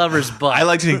Danny No. Glover's butt. I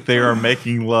like to think they are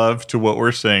making love to what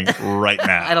we're saying right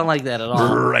now. I don't like that at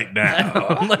all. Right now.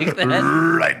 I don't like that.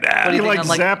 Right What do now. you He think like on,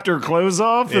 like- zapped her clothes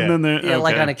off Yeah. and then they're Yeah,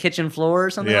 like okay. on a kitchen floor or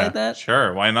something Yeah, like that.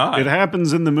 sure. Why not? It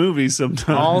happens in the movies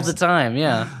sometimes. All the time,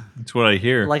 yeah. That's what I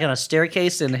hear. Like on a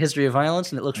staircase in the History of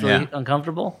Violence, and it looks really Yeah.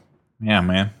 uncomfortable. Yeah,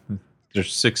 man.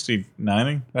 There's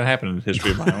 69ing. That happened in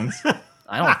History of Violence.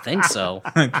 I don't think so.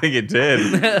 I think it did.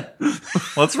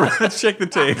 Let's check the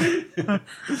tape.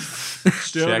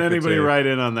 Don't anybody write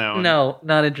in on that one. No,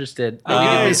 not interested.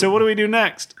 Okay, so what do we do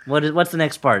next? What's the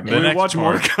next part? Do Dan? we next watch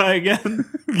part. Mortdecai again?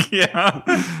 Yeah.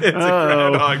 It's a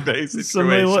Groundhog Day situation.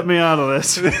 Somebody let me out of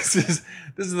this.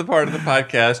 This is the part of the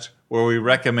podcast where we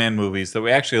recommend movies that we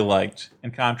actually liked,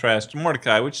 in contrast to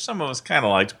Mortdecai, which some of us kind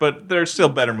of liked, but there's still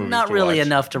better movies. Not to really watch.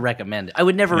 enough to recommend it. I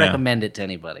would never Yeah. recommend it to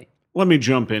anybody. Let me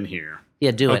jump in here.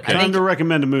 Yeah, do it. Okay. Time to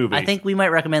recommend a movie. I think we might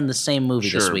recommend the same movie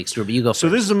this Sure. week, Stuart, but you go first. So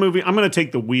this is a movie. I'm going to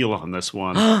take the wheel on this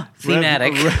one.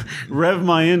 Thematic. Rev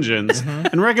my engines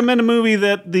and recommend a movie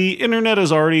that the internet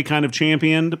has already kind of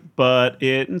championed, but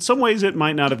in some ways it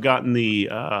might not have gotten the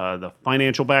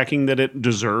financial backing that it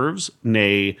deserves.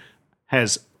 Nay,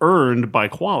 has earned by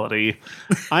quality.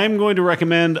 I am going to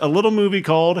recommend a little movie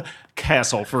called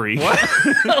Castle Freak.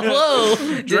 Whoa!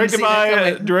 Didn't see that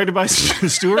coming. Directed by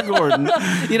Stuart Gordon.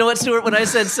 You know what, Stuart? When I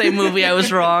said same movie, I was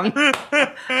wrong.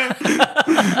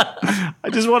 I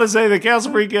just want to say that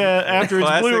Castle Freak, after its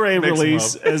Classic Blu-ray mix 'em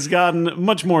release, up. has gotten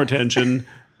much more attention,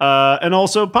 and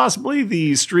also possibly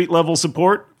the street-level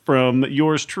support from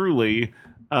yours truly.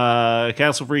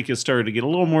 Castle Freak has started to get a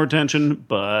little more attention,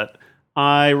 but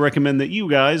I recommend that you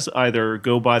guys either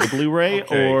go buy the Blu-ray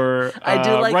Okay. or I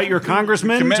do like write your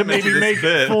congressman to commitment maybe to this make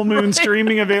bit. Full Moon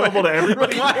streaming available to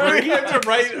everybody. Why do we have to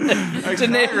write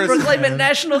a Proclaim it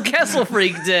National Castle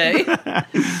Freak Day.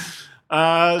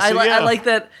 I like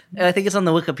that. I think it's on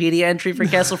the Wikipedia entry for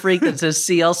Castle Freak that says,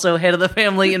 see also Head of the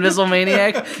Family, Invisible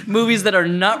Maniac. Movies that are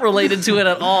not related to it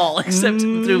at all, except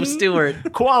through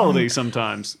Stuart. Quality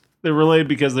sometimes. They're related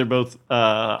because they're both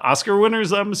Oscar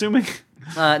winners, I'm assuming.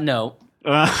 No.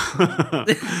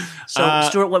 So,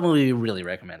 Stuart, what movie are you really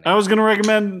recommending? I was going to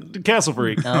recommend Castle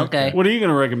Freak. Okay. What are you going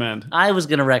to recommend? I was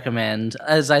going to recommend,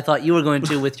 as I thought you were going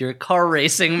to with your car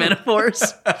racing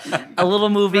metaphors, a little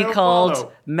movie I don't called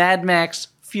follow. Mad Max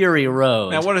Fury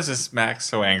Road. Now, what is this Max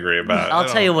so angry about? I'll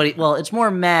tell you what. It's more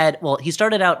mad. Well, he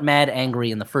started out mad angry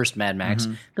in the first Mad Max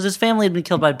because his family had been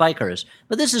killed by bikers.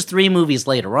 But this is 3 movies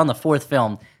later. We're on the 4th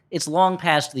film. It's long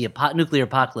past the nuclear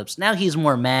apocalypse. Now he's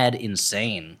more mad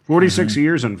insane. 46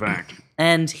 years, in fact.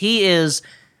 And he is,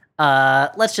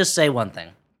 let's just say one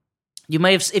thing. You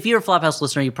may have, if you're a Flophouse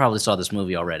listener, you probably saw this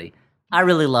movie already. I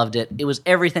really loved it. It was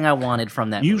everything I wanted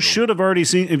from that movie. You should have already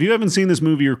seen. If you haven't seen this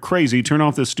movie, you're crazy. Turn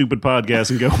off this stupid podcast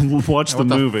and go watch the What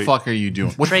the movie. fuck are you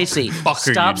doing? What Tracy, the fuck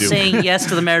are stop you doing? saying yes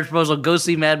to the marriage proposal. Go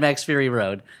see Mad Max Fury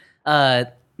Road.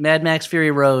 Mad Max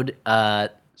Fury Road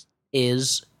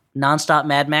is nonstop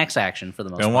Mad Max action for the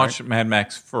most part. Don't watch Mad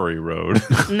Max Fury Road.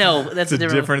 No, that's it's a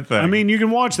different thing. I mean, you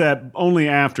can watch that only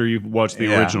after you've watched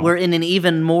the original. We're in an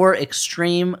even more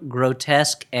extreme,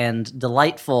 grotesque, and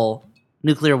delightful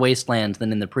nuclear wasteland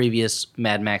than in the previous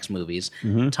Mad Max movies.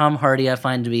 Tom Hardy I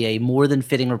find to be a more than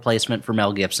fitting replacement for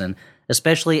Mel Gibson,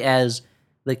 especially as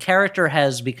the character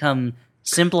has become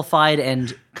simplified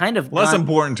and kind of less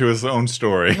important to his own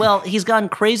story. Well, he's gone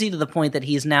crazy to the point that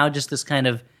he's now just this kind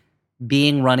of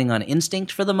being running on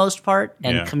instinct for the most part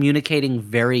and communicating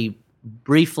very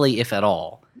briefly, if at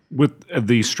all. With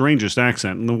the strangest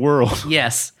accent in the world.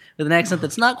 Yes, with an accent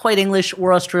that's not quite English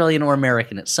or Australian or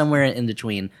American. It's somewhere in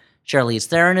between. Charlize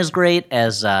Theron is great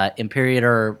as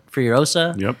Imperator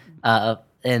Furiosa. Yep.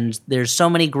 And there's so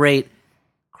many great,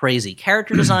 crazy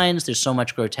character designs. There's so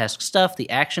much grotesque stuff. The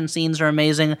action scenes are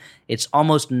amazing. It's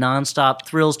almost nonstop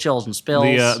thrills, chills, and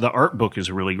spills. The art book is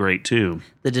really great, too.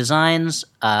 The designs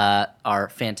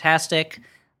are fantastic.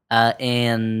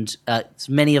 And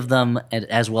many of them,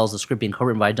 as well as the script being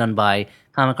co-written done by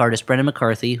comic artist Brendan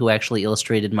McCarthy, who actually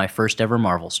illustrated my first ever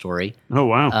Marvel story. Oh,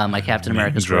 wow. My Captain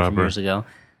America story from years ago.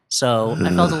 So I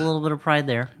felt a little bit of pride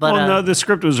there. But, well, no, the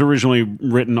script was originally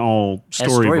written all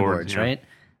storyboards, right?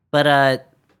 But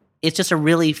it's just a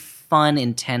really fun,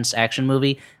 intense action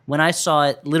movie. When I saw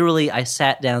it, literally, I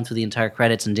sat down through the entire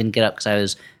credits and didn't get up because I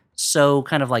was so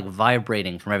kind of like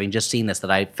vibrating from having just seen this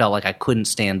that I felt like I couldn't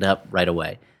stand up right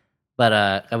away. But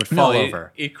I would fall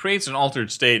over. It creates an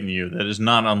altered state in you that is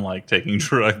not unlike taking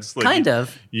drugs. Like kind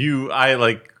of.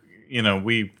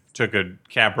 We took a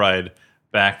cab ride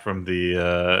back from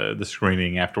the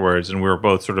screening afterwards, and we were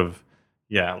both sort of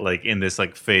in this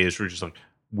like phase where we're just like,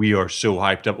 we are so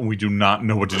hyped up and we do not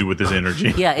know what to do with this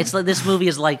energy. Yeah, it's like this movie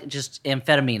is like just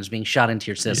amphetamines being shot into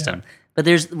your system. Yeah. But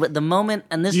there's the moment,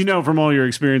 and this from all your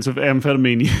experience of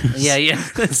amphetamine use.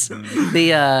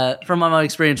 Yeah. From my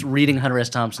experience reading Hunter S.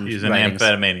 Thompson's He's an writings.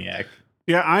 amphetamaniac.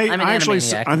 Yeah, I think I actually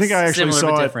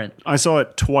saw it. I saw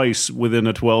it twice within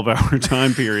a 12-hour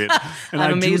time period, and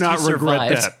I do not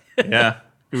regret that. Yeah.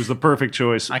 It was the perfect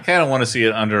choice. I kind of want to see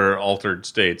it under altered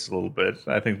states a little bit.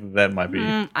 I think that might be.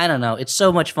 I don't know. It's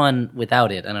so much fun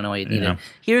without it. I don't know why you need it.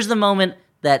 Here's the moment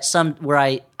that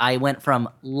where I went from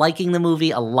liking the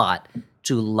movie a lot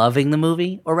to loving the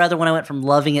movie, or rather when I went from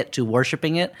loving it to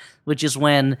worshiping it, which is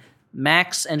when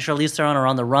Max and Charlize Theron are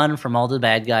on the run from all the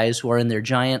bad guys who are in their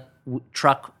giant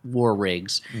truck war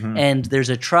rigs. And there's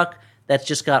a truck that's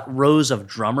just got rows of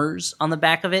drummers on the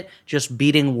back of it, just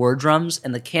beating war drums,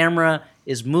 and the camera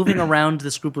is moving around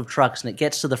this group of trucks, and it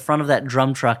gets to the front of that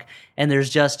drum truck, and there's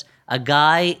just a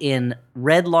guy in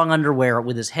red long underwear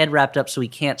with his head wrapped up so he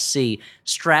can't see,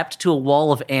 strapped to a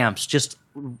wall of amps, just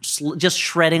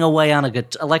shredding away on a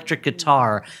electric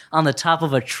guitar on the top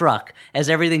of a truck as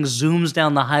everything zooms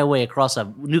down the highway across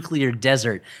a nuclear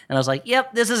desert. And I was like,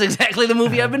 yep, this is exactly the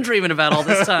movie I've been dreaming about all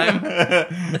this time.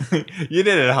 You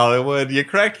did it, Hollywood. You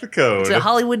cracked the code. So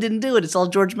Hollywood didn't do it. It's all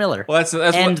George Miller. Well, that's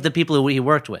and the people who he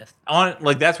worked with.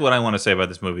 That's what I want to say about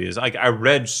this movie is I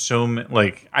read so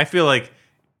many, I feel like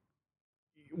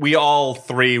we all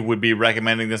three would be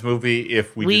recommending this movie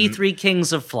if we three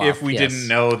kings of fluff. If we didn't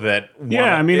know that.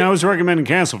 I was recommending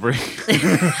Castle Freak.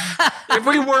 If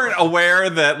we weren't aware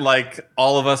that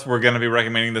all of us were going to be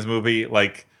recommending this movie,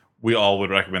 we all would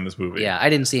recommend this movie. Yeah, I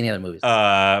didn't see any other movies.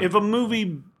 If a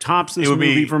movie tops this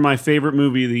movie for my favorite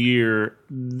movie of the year,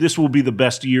 this will be the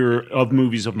best year of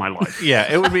movies of my life.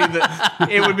 Yeah, it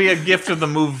would be a gift of the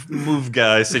move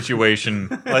guy situation.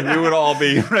 We would all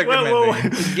be recommending.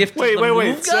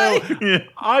 Wait. So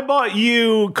I bought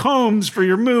you combs for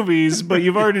your movies, but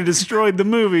you've already destroyed the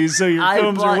movies, so your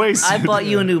combs are wasted. I bought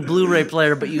you a new Blu-ray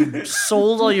player, but you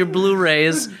sold all your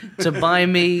Blu-rays to buy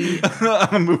me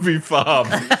a movie fob.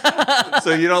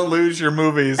 So you don't lose your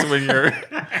movies when you're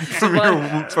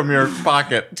from your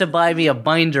pocket. To buy me a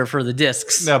binder for the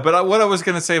discs. No, but what I was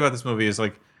going to say about this movie is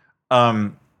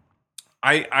I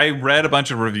read a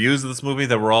bunch of reviews of this movie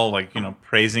that were all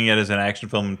praising it as an action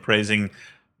film and praising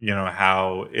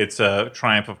how it's a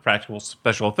triumph of practical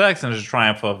special effects and it's a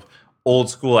triumph of old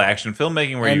school action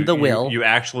filmmaking where you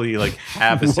actually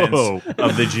have a sense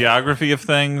of the geography of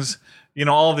things.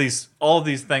 All of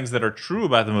these things that are true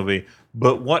about the movie.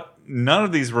 But what none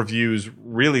of these reviews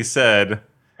really said,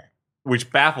 which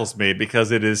baffles me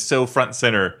because it is so front and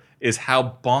center, is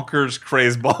how bonkers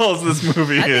crazed balls this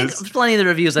movie is. Think plenty of the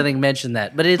reviews I think mentioned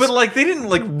that, but they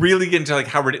didn't really get into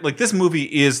how this movie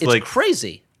is. It's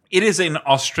crazy. It is an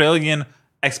Australian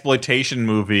exploitation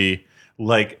movie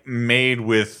made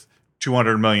with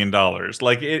 $200 million.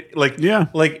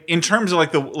 Like in terms of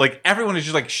like everyone is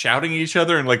just like shouting at each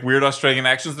other in like weird Australian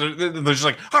accents. They're just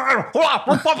like, they're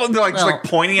like just like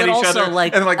pointing at each other,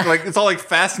 like, and like it's all like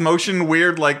fast motion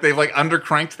weird. Like they've like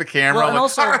undercranked the camera. Well, and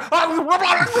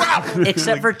like, also,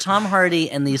 except for Tom Hardy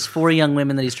and these 4 young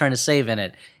women that he's trying to save in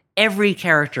it, every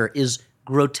character is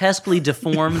grotesquely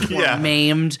deformed or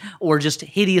maimed or just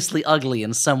hideously ugly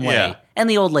in some way. Yeah. And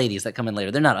the old ladies that come in later,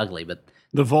 they're not ugly, but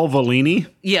The Volvolini?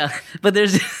 yeah, but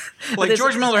there's like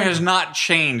George Miller has not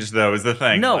changed though, is the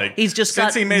thing. No, like, he's just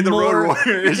since got he made the Road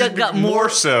Warrior, he's got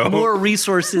more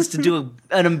resources to do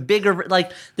a bigger.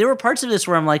 Like there were parts of this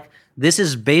where I'm like, this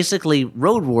is basically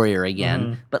Road Warrior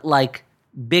again, but like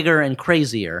bigger and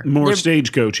crazier, More They're-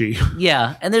 stagecoachy.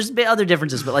 Yeah, and there's other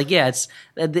differences, but like yeah, it's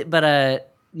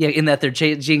yeah, in that they're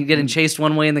getting chased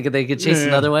one way and they get chased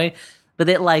another way, but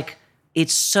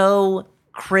it's so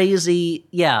crazy.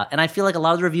 Yeah, and I feel like a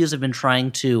lot of the reviews have been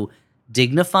trying to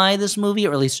dignify this movie,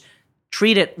 or at least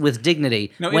treat it with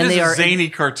dignity. No, when it is they a are zany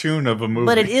cartoon of a movie.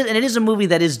 But it is a movie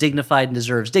that is dignified and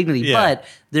deserves dignity. Yeah. But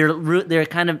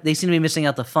they seem to be missing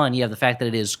out the fun. You have the fact that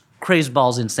it is crazy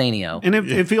balls insanio. And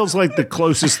it feels like the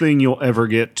closest thing you'll ever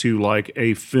get to like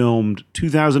a filmed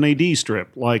 2000 AD strip.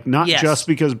 Like not Yes. just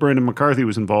because Brendan McCarthy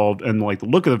was involved and like the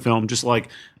look of the film, just like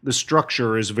the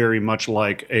structure is very much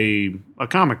like a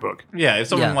comic book. Yeah, if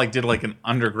someone Yeah. like did like an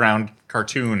underground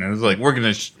cartoon and was like, we're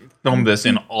gonna film this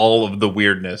in all of the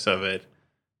weirdness of it.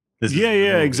 This is the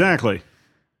movie. Exactly.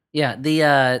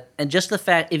 Yeah, and just the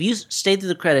fact, if you stay through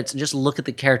the credits and just look at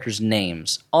the characters'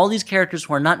 names, all these characters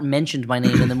who are not mentioned by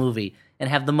name in the movie and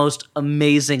have the most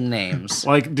amazing names.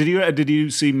 Like, did you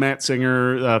see Matt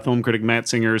Singer, film critic Matt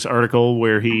Singer's article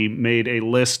where he made a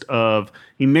list of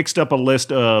he mixed up a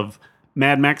list of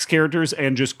Mad Max characters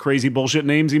and just crazy bullshit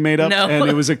names he made up, No. and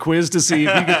it was a quiz to see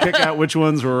if you could pick out which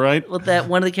ones were right. Well, that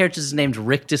one of the characters is named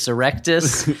Rictus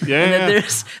Erectus. Yeah. And then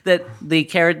there's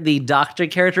the doctor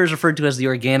character is referred to as the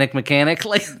organic mechanic.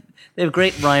 Like they have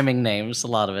great rhyming names, a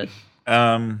lot of it.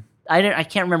 I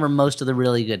can't remember most of the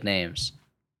really good names,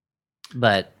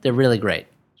 but they're really great.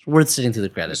 It's worth sitting through the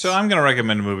credits. So I'm gonna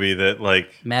recommend a movie that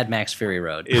like Mad Max Fury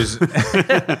Road. is no,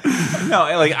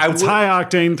 like I It's would. high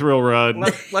octane thrill ride.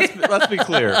 Let's be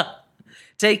clear.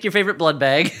 Take your favorite blood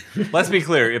bag. Let's be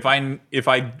clear. If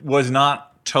I was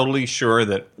not totally sure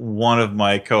that one of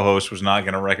my co-hosts was not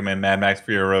going to recommend Mad Max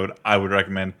Fury Road, I would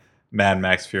recommend Mad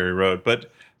Max Fury Road.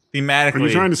 But thematically, Are you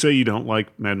trying to say you don't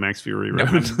like Mad Max Fury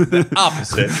Road? the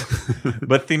opposite.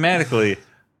 But thematically,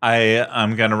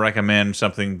 I'm going to recommend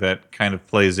something that kind of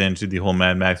plays into the whole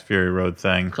Mad Max Fury Road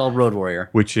thing, Called Road Warrior.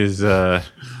 which is no.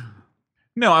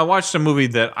 I watched a movie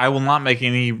that I will not make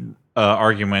any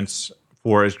arguments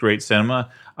for as great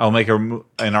cinema. I'll make an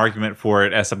argument for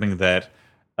it as something that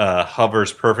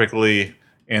hovers perfectly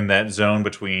in that zone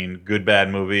between good bad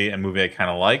movie and movie I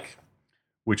kind of like.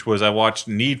 Which was I watched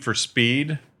Need for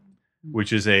Speed,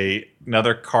 which is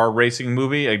another car racing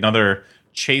movie, another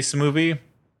chase movie.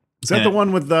 Is that the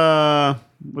one with the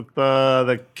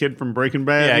kid from Breaking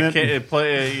Bad?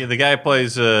 Yeah, the guy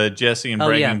plays Jesse in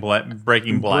Breaking Bad.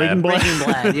 Breaking Bad. Breaking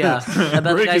Vlad, yeah.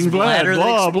 About the guy's Breaking Vlad, bladder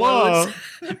blah, that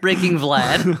explodes. Breaking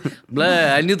Vlad. Blah,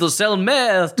 I need to sell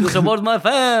meth to support my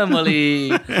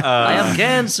family. I have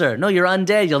cancer. No, you're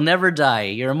undead. You'll never die.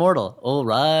 You're immortal. All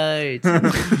right.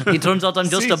 It turns out I'm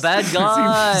just a bad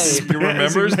guy. He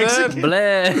remembers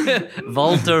that? Blah.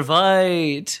 Walter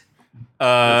White.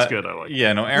 That's good. I like it.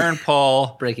 Yeah, no, Aaron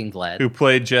Paul, Breaking Vlad. who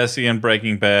played Jesse in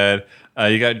Breaking Bad.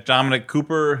 You got Dominic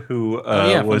Cooper, who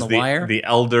from was The Wire. the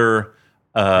elder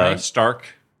Right. Stark,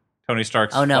 Tony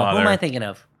Stark's Oh, no. father. Who am I thinking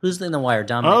of? Who's in The Wire?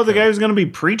 Dominic. Oh, the guy Cooper. who's going to be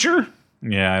Preacher?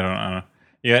 Yeah, I don't know.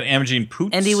 You got Imogen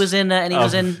Poots. And he was in.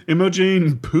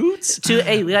 Imogen Poots?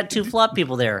 Hey, we got two flop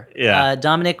people there. Yeah.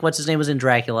 Dominic, what's his name, was in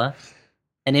Dracula,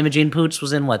 and Imogen Poots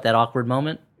was in what? That awkward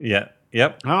moment. Yeah,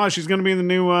 yep. Oh, she's going to be in the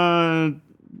new...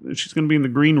 she's going to be in the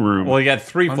green room. Well, you got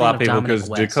three I'm flop thinking of people Dominic because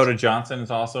West. Dakota Johnson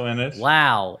is also in it.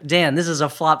 Wow, Dan, this is a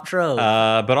flop trove.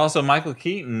 But also Michael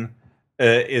Keaton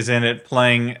is in it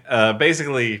playing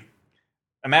basically.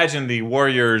 Imagine the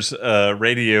Warriors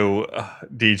radio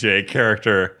DJ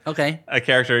character. Okay. A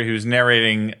character who's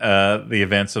narrating the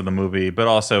events of the movie, but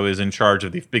also is in charge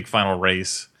of the big final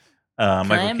race. Can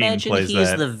Michael I Keaton imagine plays he's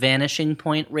that. the Vanishing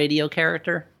Point radio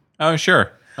character? Oh,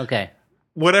 sure. Okay.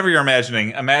 Whatever you're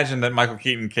imagining, imagine that Michael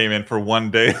Keaton came in for one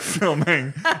day of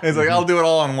filming. He's like, I'll do it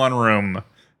all in one room,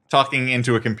 talking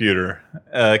into a computer.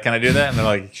 Can I do that? And they're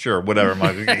like, sure, whatever,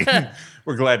 Michael Keaton.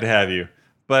 We're glad to have you.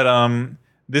 But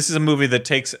this is a movie that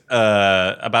takes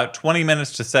about 20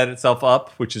 minutes to set itself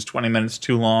up, which is 20 minutes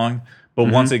too long. But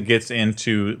once it gets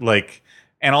into,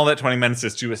 and all that 20 minutes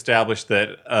is to establish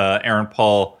that Aaron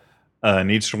Paul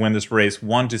needs to win this race.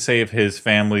 1, to save his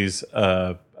family's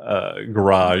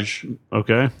garage.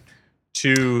 Okay.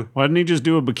 2, Why didn't he just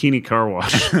do a bikini car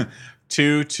wash?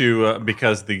 2 to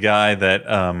because the guy that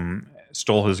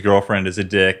stole his girlfriend is a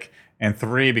dick, and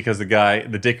 3 because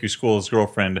the dick who stole his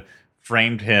girlfriend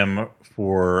framed him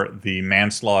for the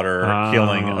manslaughter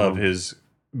killing of his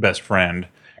best friend,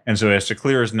 and so he has to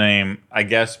clear his name, I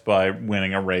guess, by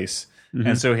winning a race.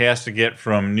 And so he has to get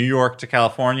from New York to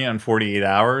California in 48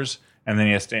 hours, and then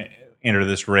he has to enter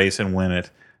this race and win it.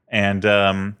 And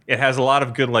it has a lot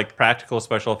of good like practical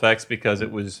special effects because it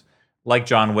was like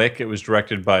John Wick. It was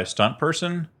directed by a stunt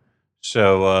person,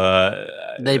 so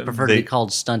They prefer to be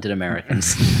called stunted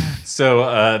Americans.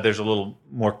 So there's a little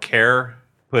more care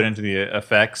put into the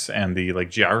effects and the like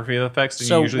geography of effects than you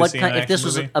So usually see in an if this action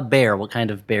was movie. a bear, what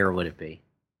kind of bear would it be?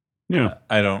 Yeah.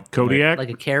 I don't Kodiak? Like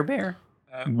a Care Bear?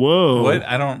 Whoa. What?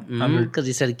 I don't. Because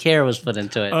he said care was put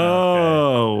into it.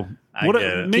 Oh. I What get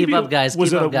it. maybe Keep up, guys. Was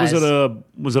Keep it up, guys.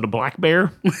 was it a black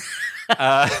bear?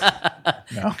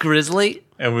 Grizzly?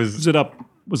 It was.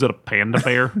 Was it a panda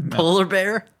bear? Polar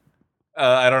bear?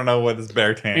 I don't know what this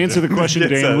bear tangent. Answer the question,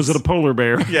 gets Dan. us. Was it a polar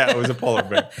bear? Yeah, it was a polar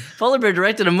bear. Polar Bear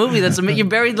directed a movie that's you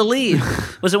buried the lead.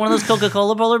 Was it one of those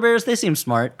Coca-Cola polar bears? They seem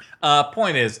smart.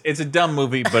 Point is, it's a dumb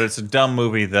movie, but it's a dumb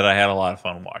movie that I had a lot of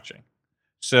fun watching.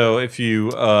 So if you're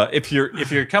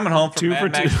coming home from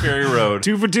Mad Max Fury Road,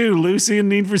 2 for 2, Lucy and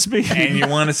Need for Speed. and you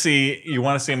want to see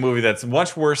a movie that's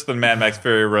much worse than Mad Max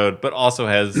Fury Road, but also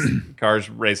has cars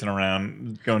racing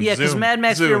around going. Yeah, because Mad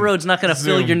Max Fury Road's not going to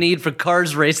fill your need for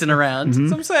cars racing around.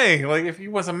 That's what I'm saying. Like if you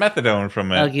want some methadone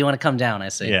from it, Oh, you want to come down? I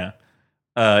see. yeah.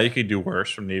 You could do worse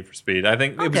from Need for Speed. I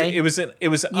think Okay. it was You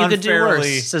unfairly. could do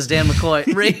worse, says Dan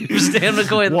McCoy. Raves Dan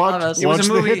McCoy in the Watch Bahamas. was a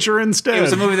the movie- Hitcher instead. It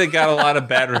was a movie that got a lot of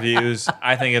bad reviews.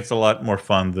 I think it's a lot more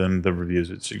fun than the reviews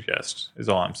would suggest. Is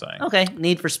all I'm saying. Okay,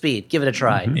 Need for Speed. Give it a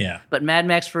try. Yeah. But Mad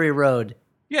Max Fury Road,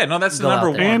 Yeah. No, that's the Go out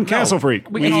number there. one. And Castle Freak.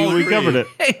 we can all we agree. covered it.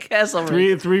 hey, Castle Rock.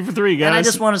 3 for 3, guys. And I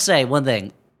just want to say one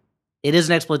thing. It is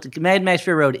an Mad Max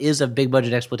Fury Road is a big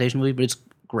budget exploitation movie, but it's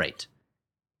great.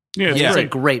 yeah, It's it's a great.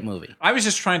 great movie. I was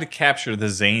just trying to capture the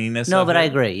zaniness. No, of but it, I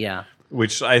agree. Yeah.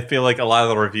 Which I feel like a lot of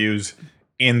the reviews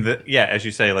as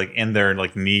you say, like in their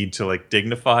like need to like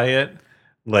dignify it,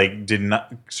 like did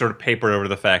not sort of paper over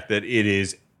the fact that it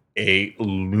is a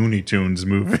Looney Tunes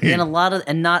movie. And a lot of,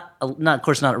 and not of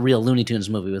course, not a real Looney Tunes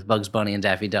movie with Bugs Bunny and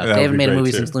Daffy Duck. That They would haven't be made a great,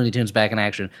 movie too. since Looney Tunes Back in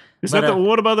Action. Is But, that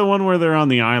what about the one where they're on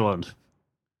the island?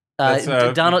 That's,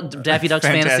 Daffy Duck's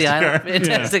Fantasy Fantastic Island, Island.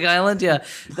 Fantastic Island. Yeah,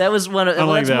 that was one. I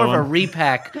like That's that more one. of a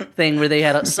repack thing where they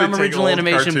had some take original old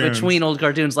animation cartoons. between old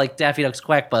cartoons, like Daffy Duck's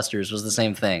Quackbusters was the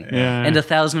same thing, Yeah. and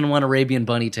 1001 Arabian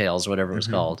Bunny Tales, or whatever it was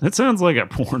called. That sounds like a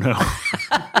porno.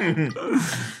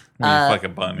 Like a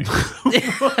bunny.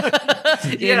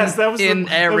 Yes, that was in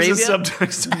that Arabia. was the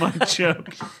subtext of my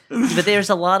joke. But there's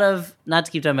a lot of, not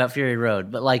to keep talking about Fury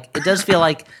Road, but like it does feel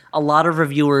like a lot of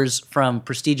reviewers from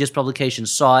prestigious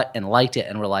publications saw it and liked it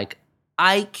and were like,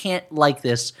 I can't like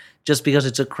this just because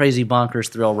it's a crazy bonkers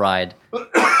thrill ride.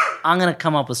 I'm gonna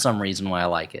come up with some reason why I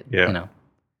like it. Yeah. You know.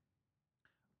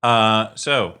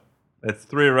 So that's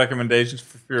 3 recommendations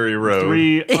for Fury Road.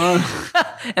 3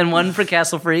 And one for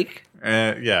Castle Freak.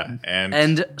 Yeah,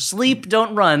 And Sleep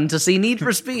Don't Run to see Need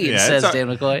for Speed, yeah, says it's Dan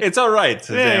McCoy. It's all right.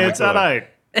 says Dan Yeah, it's McCoy. all right.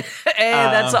 Hey,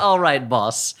 that's all right,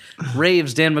 boss.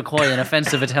 Raves Dan McCoy in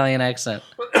offensive Italian accent.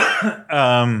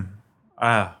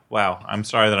 Wow. I'm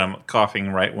sorry that I'm coughing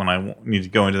right when I need to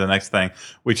go into the next thing,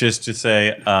 which is to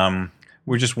say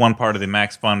we're just one part of the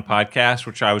Max Fun podcast,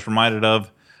 which I was reminded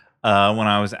of when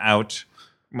I was out.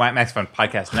 Max Fun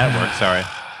Podcast Network, sorry,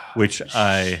 which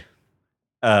I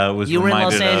was You were in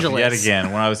reminded Los of Angeles. yet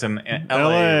again when I was in LA.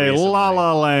 LA, recently. La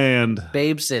La Land.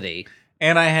 Babe City.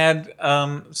 And I had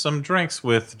some drinks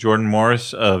with Jordan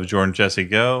Morris of Jordan Jesse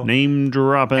Go. Name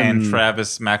dropping. And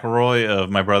Travis McElroy of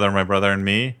My Brother and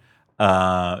Me.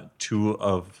 Two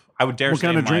of, I would dare What say,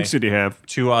 kind of drinks did you have?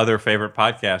 2 other favorite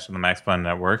podcasts on the Max Fun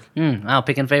Network. Wow,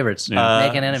 picking favorites.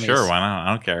 Making enemies. Sure, why not? I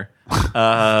don't care.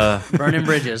 Burning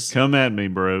bridges. Come at me,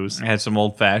 bros. I had some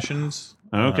old fashions.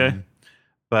 Okay.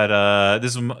 But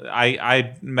this is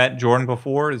I met Jordan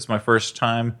before. It's my first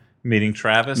time meeting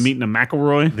Travis, Meeting a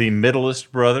McElroy. the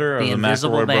middlest brother of The the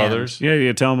Invisible McElroy Band. brothers. Yeah,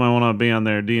 you tell him I want to be on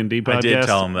their D&D podcast. I did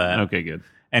tell him that. Okay, good.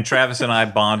 And Travis and I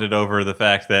bonded over the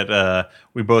fact that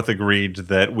we both agreed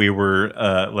that we were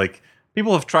like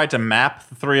people have tried to map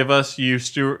the 3 of us, you,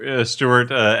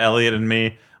 Stuart, Elliott, and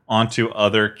me, onto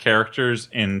other characters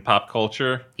in pop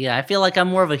culture. Yeah, I feel like I'm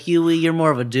more of a Huey, you're more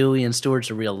of a Dewey, and Stuart's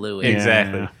a real Louie.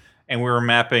 Exactly. And we were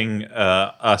mapping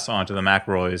us onto the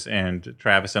McElroys, and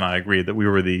Travis and I agreed that we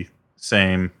were the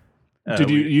same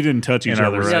Did you didn't touch each our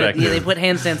other, Yeah, right? yeah, they put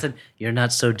handstands and you're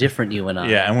not so different, you and I.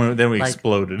 Yeah, and then we Like-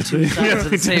 exploded. Two sides Yeah, of we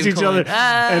the same touch each coin. other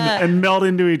Ah! and melt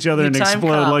into each other and time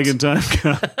explode cops. like in time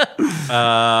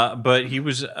cop. But he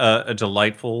was a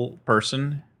delightful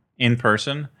person in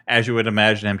person, as you would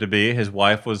imagine him to be. His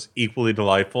wife was equally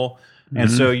delightful. And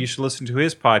so you should listen to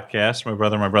his podcast, My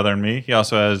Brother, and Me. He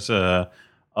also has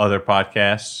other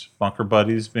podcasts, Bunker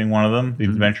Buddies being one of them, The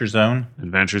Adventure Zone.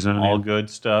 Adventure Zone. All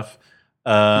good stuff.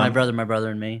 My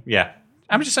brother, and me. Yeah.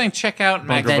 I'm just saying, check out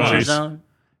Max Bunker Adventure Buddies. Zone.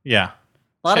 Yeah.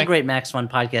 A lot Check- of great Max Fun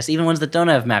podcasts, even ones that don't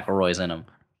have McElroys in them.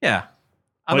 Yeah. Like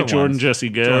Other Jordan, ones. Jesse,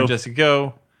 Go. Jordan, Jesse,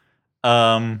 Go.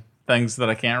 Things that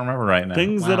I can't remember right now.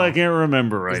 Things that Wow. I can't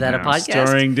remember right that a now. podcast?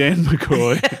 Starring Dan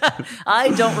McCoy. I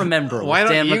don't remember. Why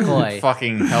don't Dan you McCoy.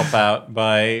 fucking help out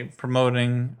by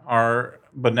promoting our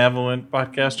benevolent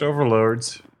podcast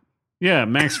overlords? Yeah,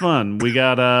 Max Fun. We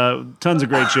got tons of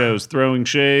great shows. Throwing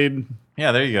Shade.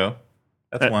 Yeah, there you go.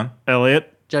 That's one.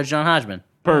 Elliott. Judge John Hodgman.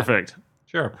 Perfect.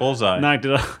 Sure, bullseye. Knocked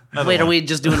it off. Another Wait, are one. we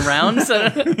just doing rounds?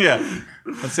 Yeah.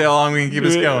 Let's see how long we can keep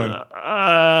this going.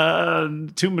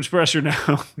 Too much pressure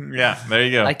now. Yeah, there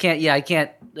you go. I can't. Yeah, I can't.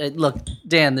 Look,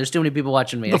 Dan, there's too many people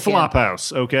watching me. The I can't.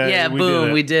 Flophouse, okay? Yeah,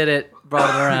 boom, we did it. Brought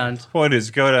it around. Point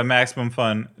is, go to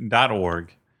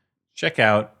MaximumFun.org. Check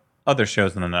out other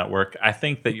shows on the network. I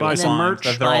think that you'll Buy some find merch.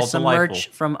 that they're Buy all some delightful. merch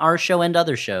from our show and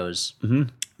other shows.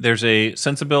 There's a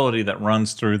sensibility that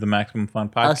runs through the Maximum Fun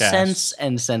podcast. A sense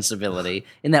and sensibility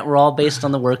in that we're all based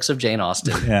on the works of Jane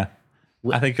Austen. Yeah.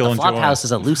 I think you'll The enjoy Flophouse it.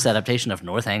 is a loose adaptation of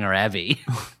Northanger Abbey.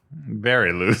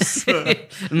 Very loose.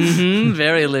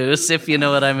 Very loose, if you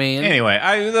know what I mean.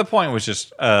 Anyway, the point was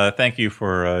just thank you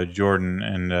for Jordan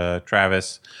and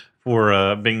Travis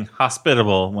for being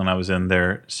hospitable when I was in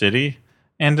their city.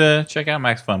 And check out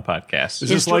Max Fun Podcast. Is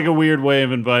this like a weird way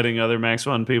of inviting other Max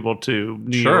Fun people to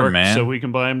New Sure, York man. so we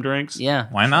can buy them drinks? Yeah.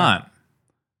 Why not?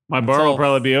 My bar all- will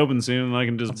probably be open soon, and I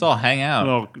can just Let's all hang out.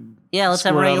 well, Yeah, let's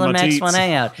have a Squirt out of regular my Max teats. Fun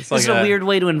hangout. It's This is like a a- weird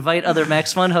way to invite other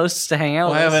Max Fun hosts to hang out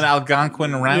We'll with have an us.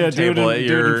 Algonquin round yeah, do it table in, at do it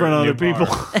your in front of other your bar.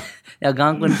 people.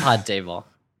 Algonquin pod table.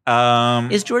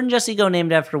 Is Jordan Jesse Go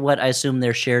named after what I assume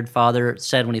their shared father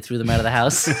said when he threw them out of the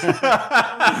house?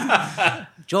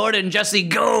 Jordan Jesse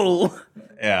Go!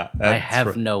 Yeah. I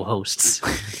have no hosts.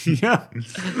 yeah.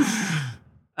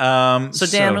 So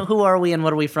Dan, who are we and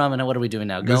what are we from and what are we doing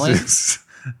now? Going?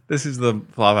 This is the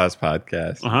Flophouse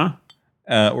Podcast. Uh-huh.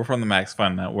 We're from the Max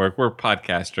Fun Network. We're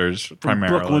podcasters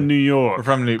primarily. Brooklyn, New York. We're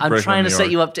from I'm trying to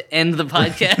set you up to end the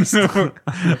podcast.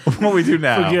 What we do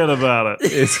now Forget about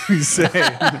it. is we say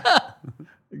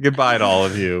goodbye to all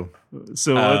of you.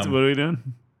 So what are we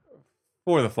doing?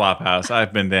 For the Flophouse,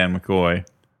 I've been Dan McCoy.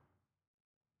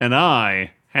 And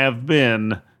I have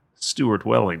been Stuart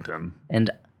Wellington. And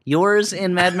yours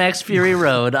in Mad Max Fury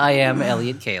Road, I am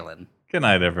Elliott Kalin. Good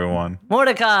night, everyone.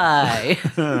 Mortdecai!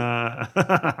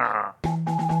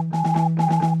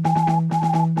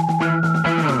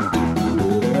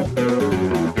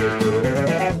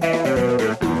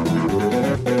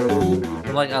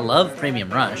 Like, I love Premium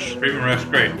Rush. Premium Rush,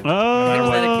 great. Oh, Is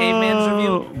that a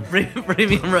caveman's review?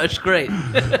 Premium Rush, great.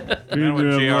 know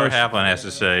what J.R. Havlin has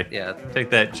to say. Yeah. Take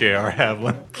that, J.R.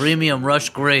 Havlin. Premium Rush,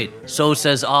 great. So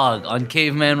says Og on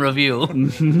Caveman Review.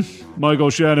 Michael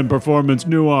Shannon performance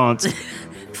nuance.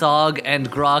 Thog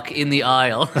and Grok in the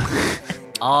aisle.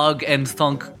 Og and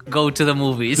Thunk go to the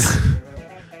movies.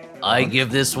 I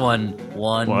give this one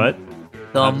What?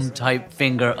 thumb type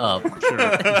finger up.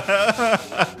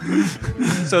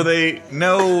 So they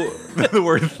know the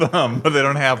word thumb, but they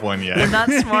don't have one yet. They're not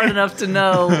smart enough to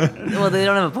know. Well, they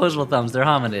don't have opposable thumbs. They're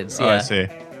hominids. Yeah. Oh, I see.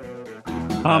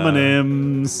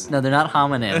 Homonyms. No, they're not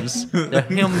homonyms. They're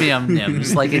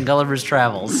hymniums, like in Gulliver's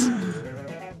Travels.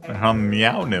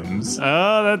 Meownims.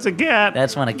 Oh, that's a cat.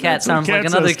 That's when a cat sounds Cat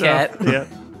like another says stuff. cat. Yeah.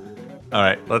 All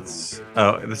right, let's do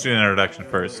an introduction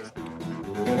first.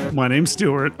 My name's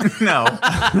Stuart. No.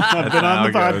 I've been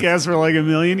on the podcast for like a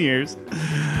million years.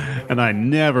 And I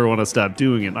never want to stop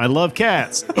doing it. I love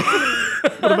cats.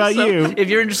 What about you? If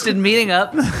you're interested in meeting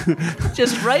up,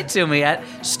 just write to me at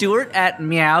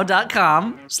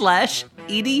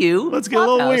stuart@meow.com/edu. Let's get a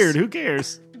little Flophouse. weird. Who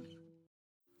cares?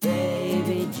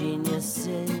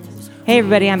 Hey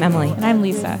everybody, I'm Emily. And I'm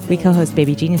Lisa. We co-host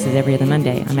Baby Geniuses every other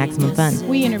Monday on Maximum Fun.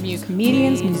 We interview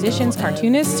comedians, musicians,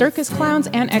 cartoonists, circus clowns,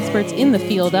 and experts in the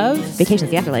field of Vacations,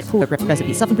 the afterlife, cool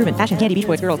recipes, self-improvement, fashion, candy, beach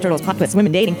boys, girls, turtles, plot twists,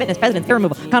 women, dating, fitness, presidents, hair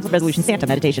removal, conflict resolution, Santa,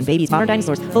 meditation, babies, modern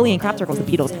dinosaurs, bullying, crop circles, the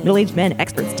Beatles, middle-aged men,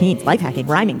 experts, teens, life hacking,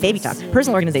 rhyming, baby talk,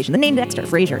 personal organization, the name Dexter,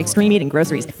 Frasier, extreme eating,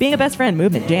 groceries, being a best friend,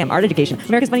 movement, jam, art education,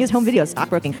 America's Funniest Home Videos,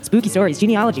 stockbroking, spooky stories,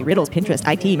 genealogy, riddles, Pinterest,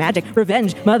 IT, magic,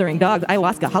 revenge, mothering, dogs,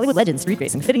 ayahuasca, Hollywood legends, street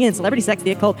racing, fitting in, celebrity celebrity sex,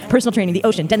 the occult, personal training, the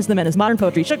ocean, Dennis the Menace, modern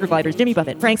poetry, sugar gliders, Jimmy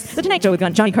Buffett, Franks, The Tonight Show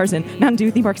with Johnny Carson, Mountain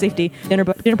Dew, theme park safety, dinner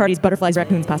parties, butterflies,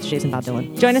 raccoons, pasta shaves, and Bob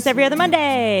Dylan. Join us every other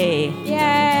Monday.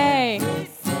 Yay!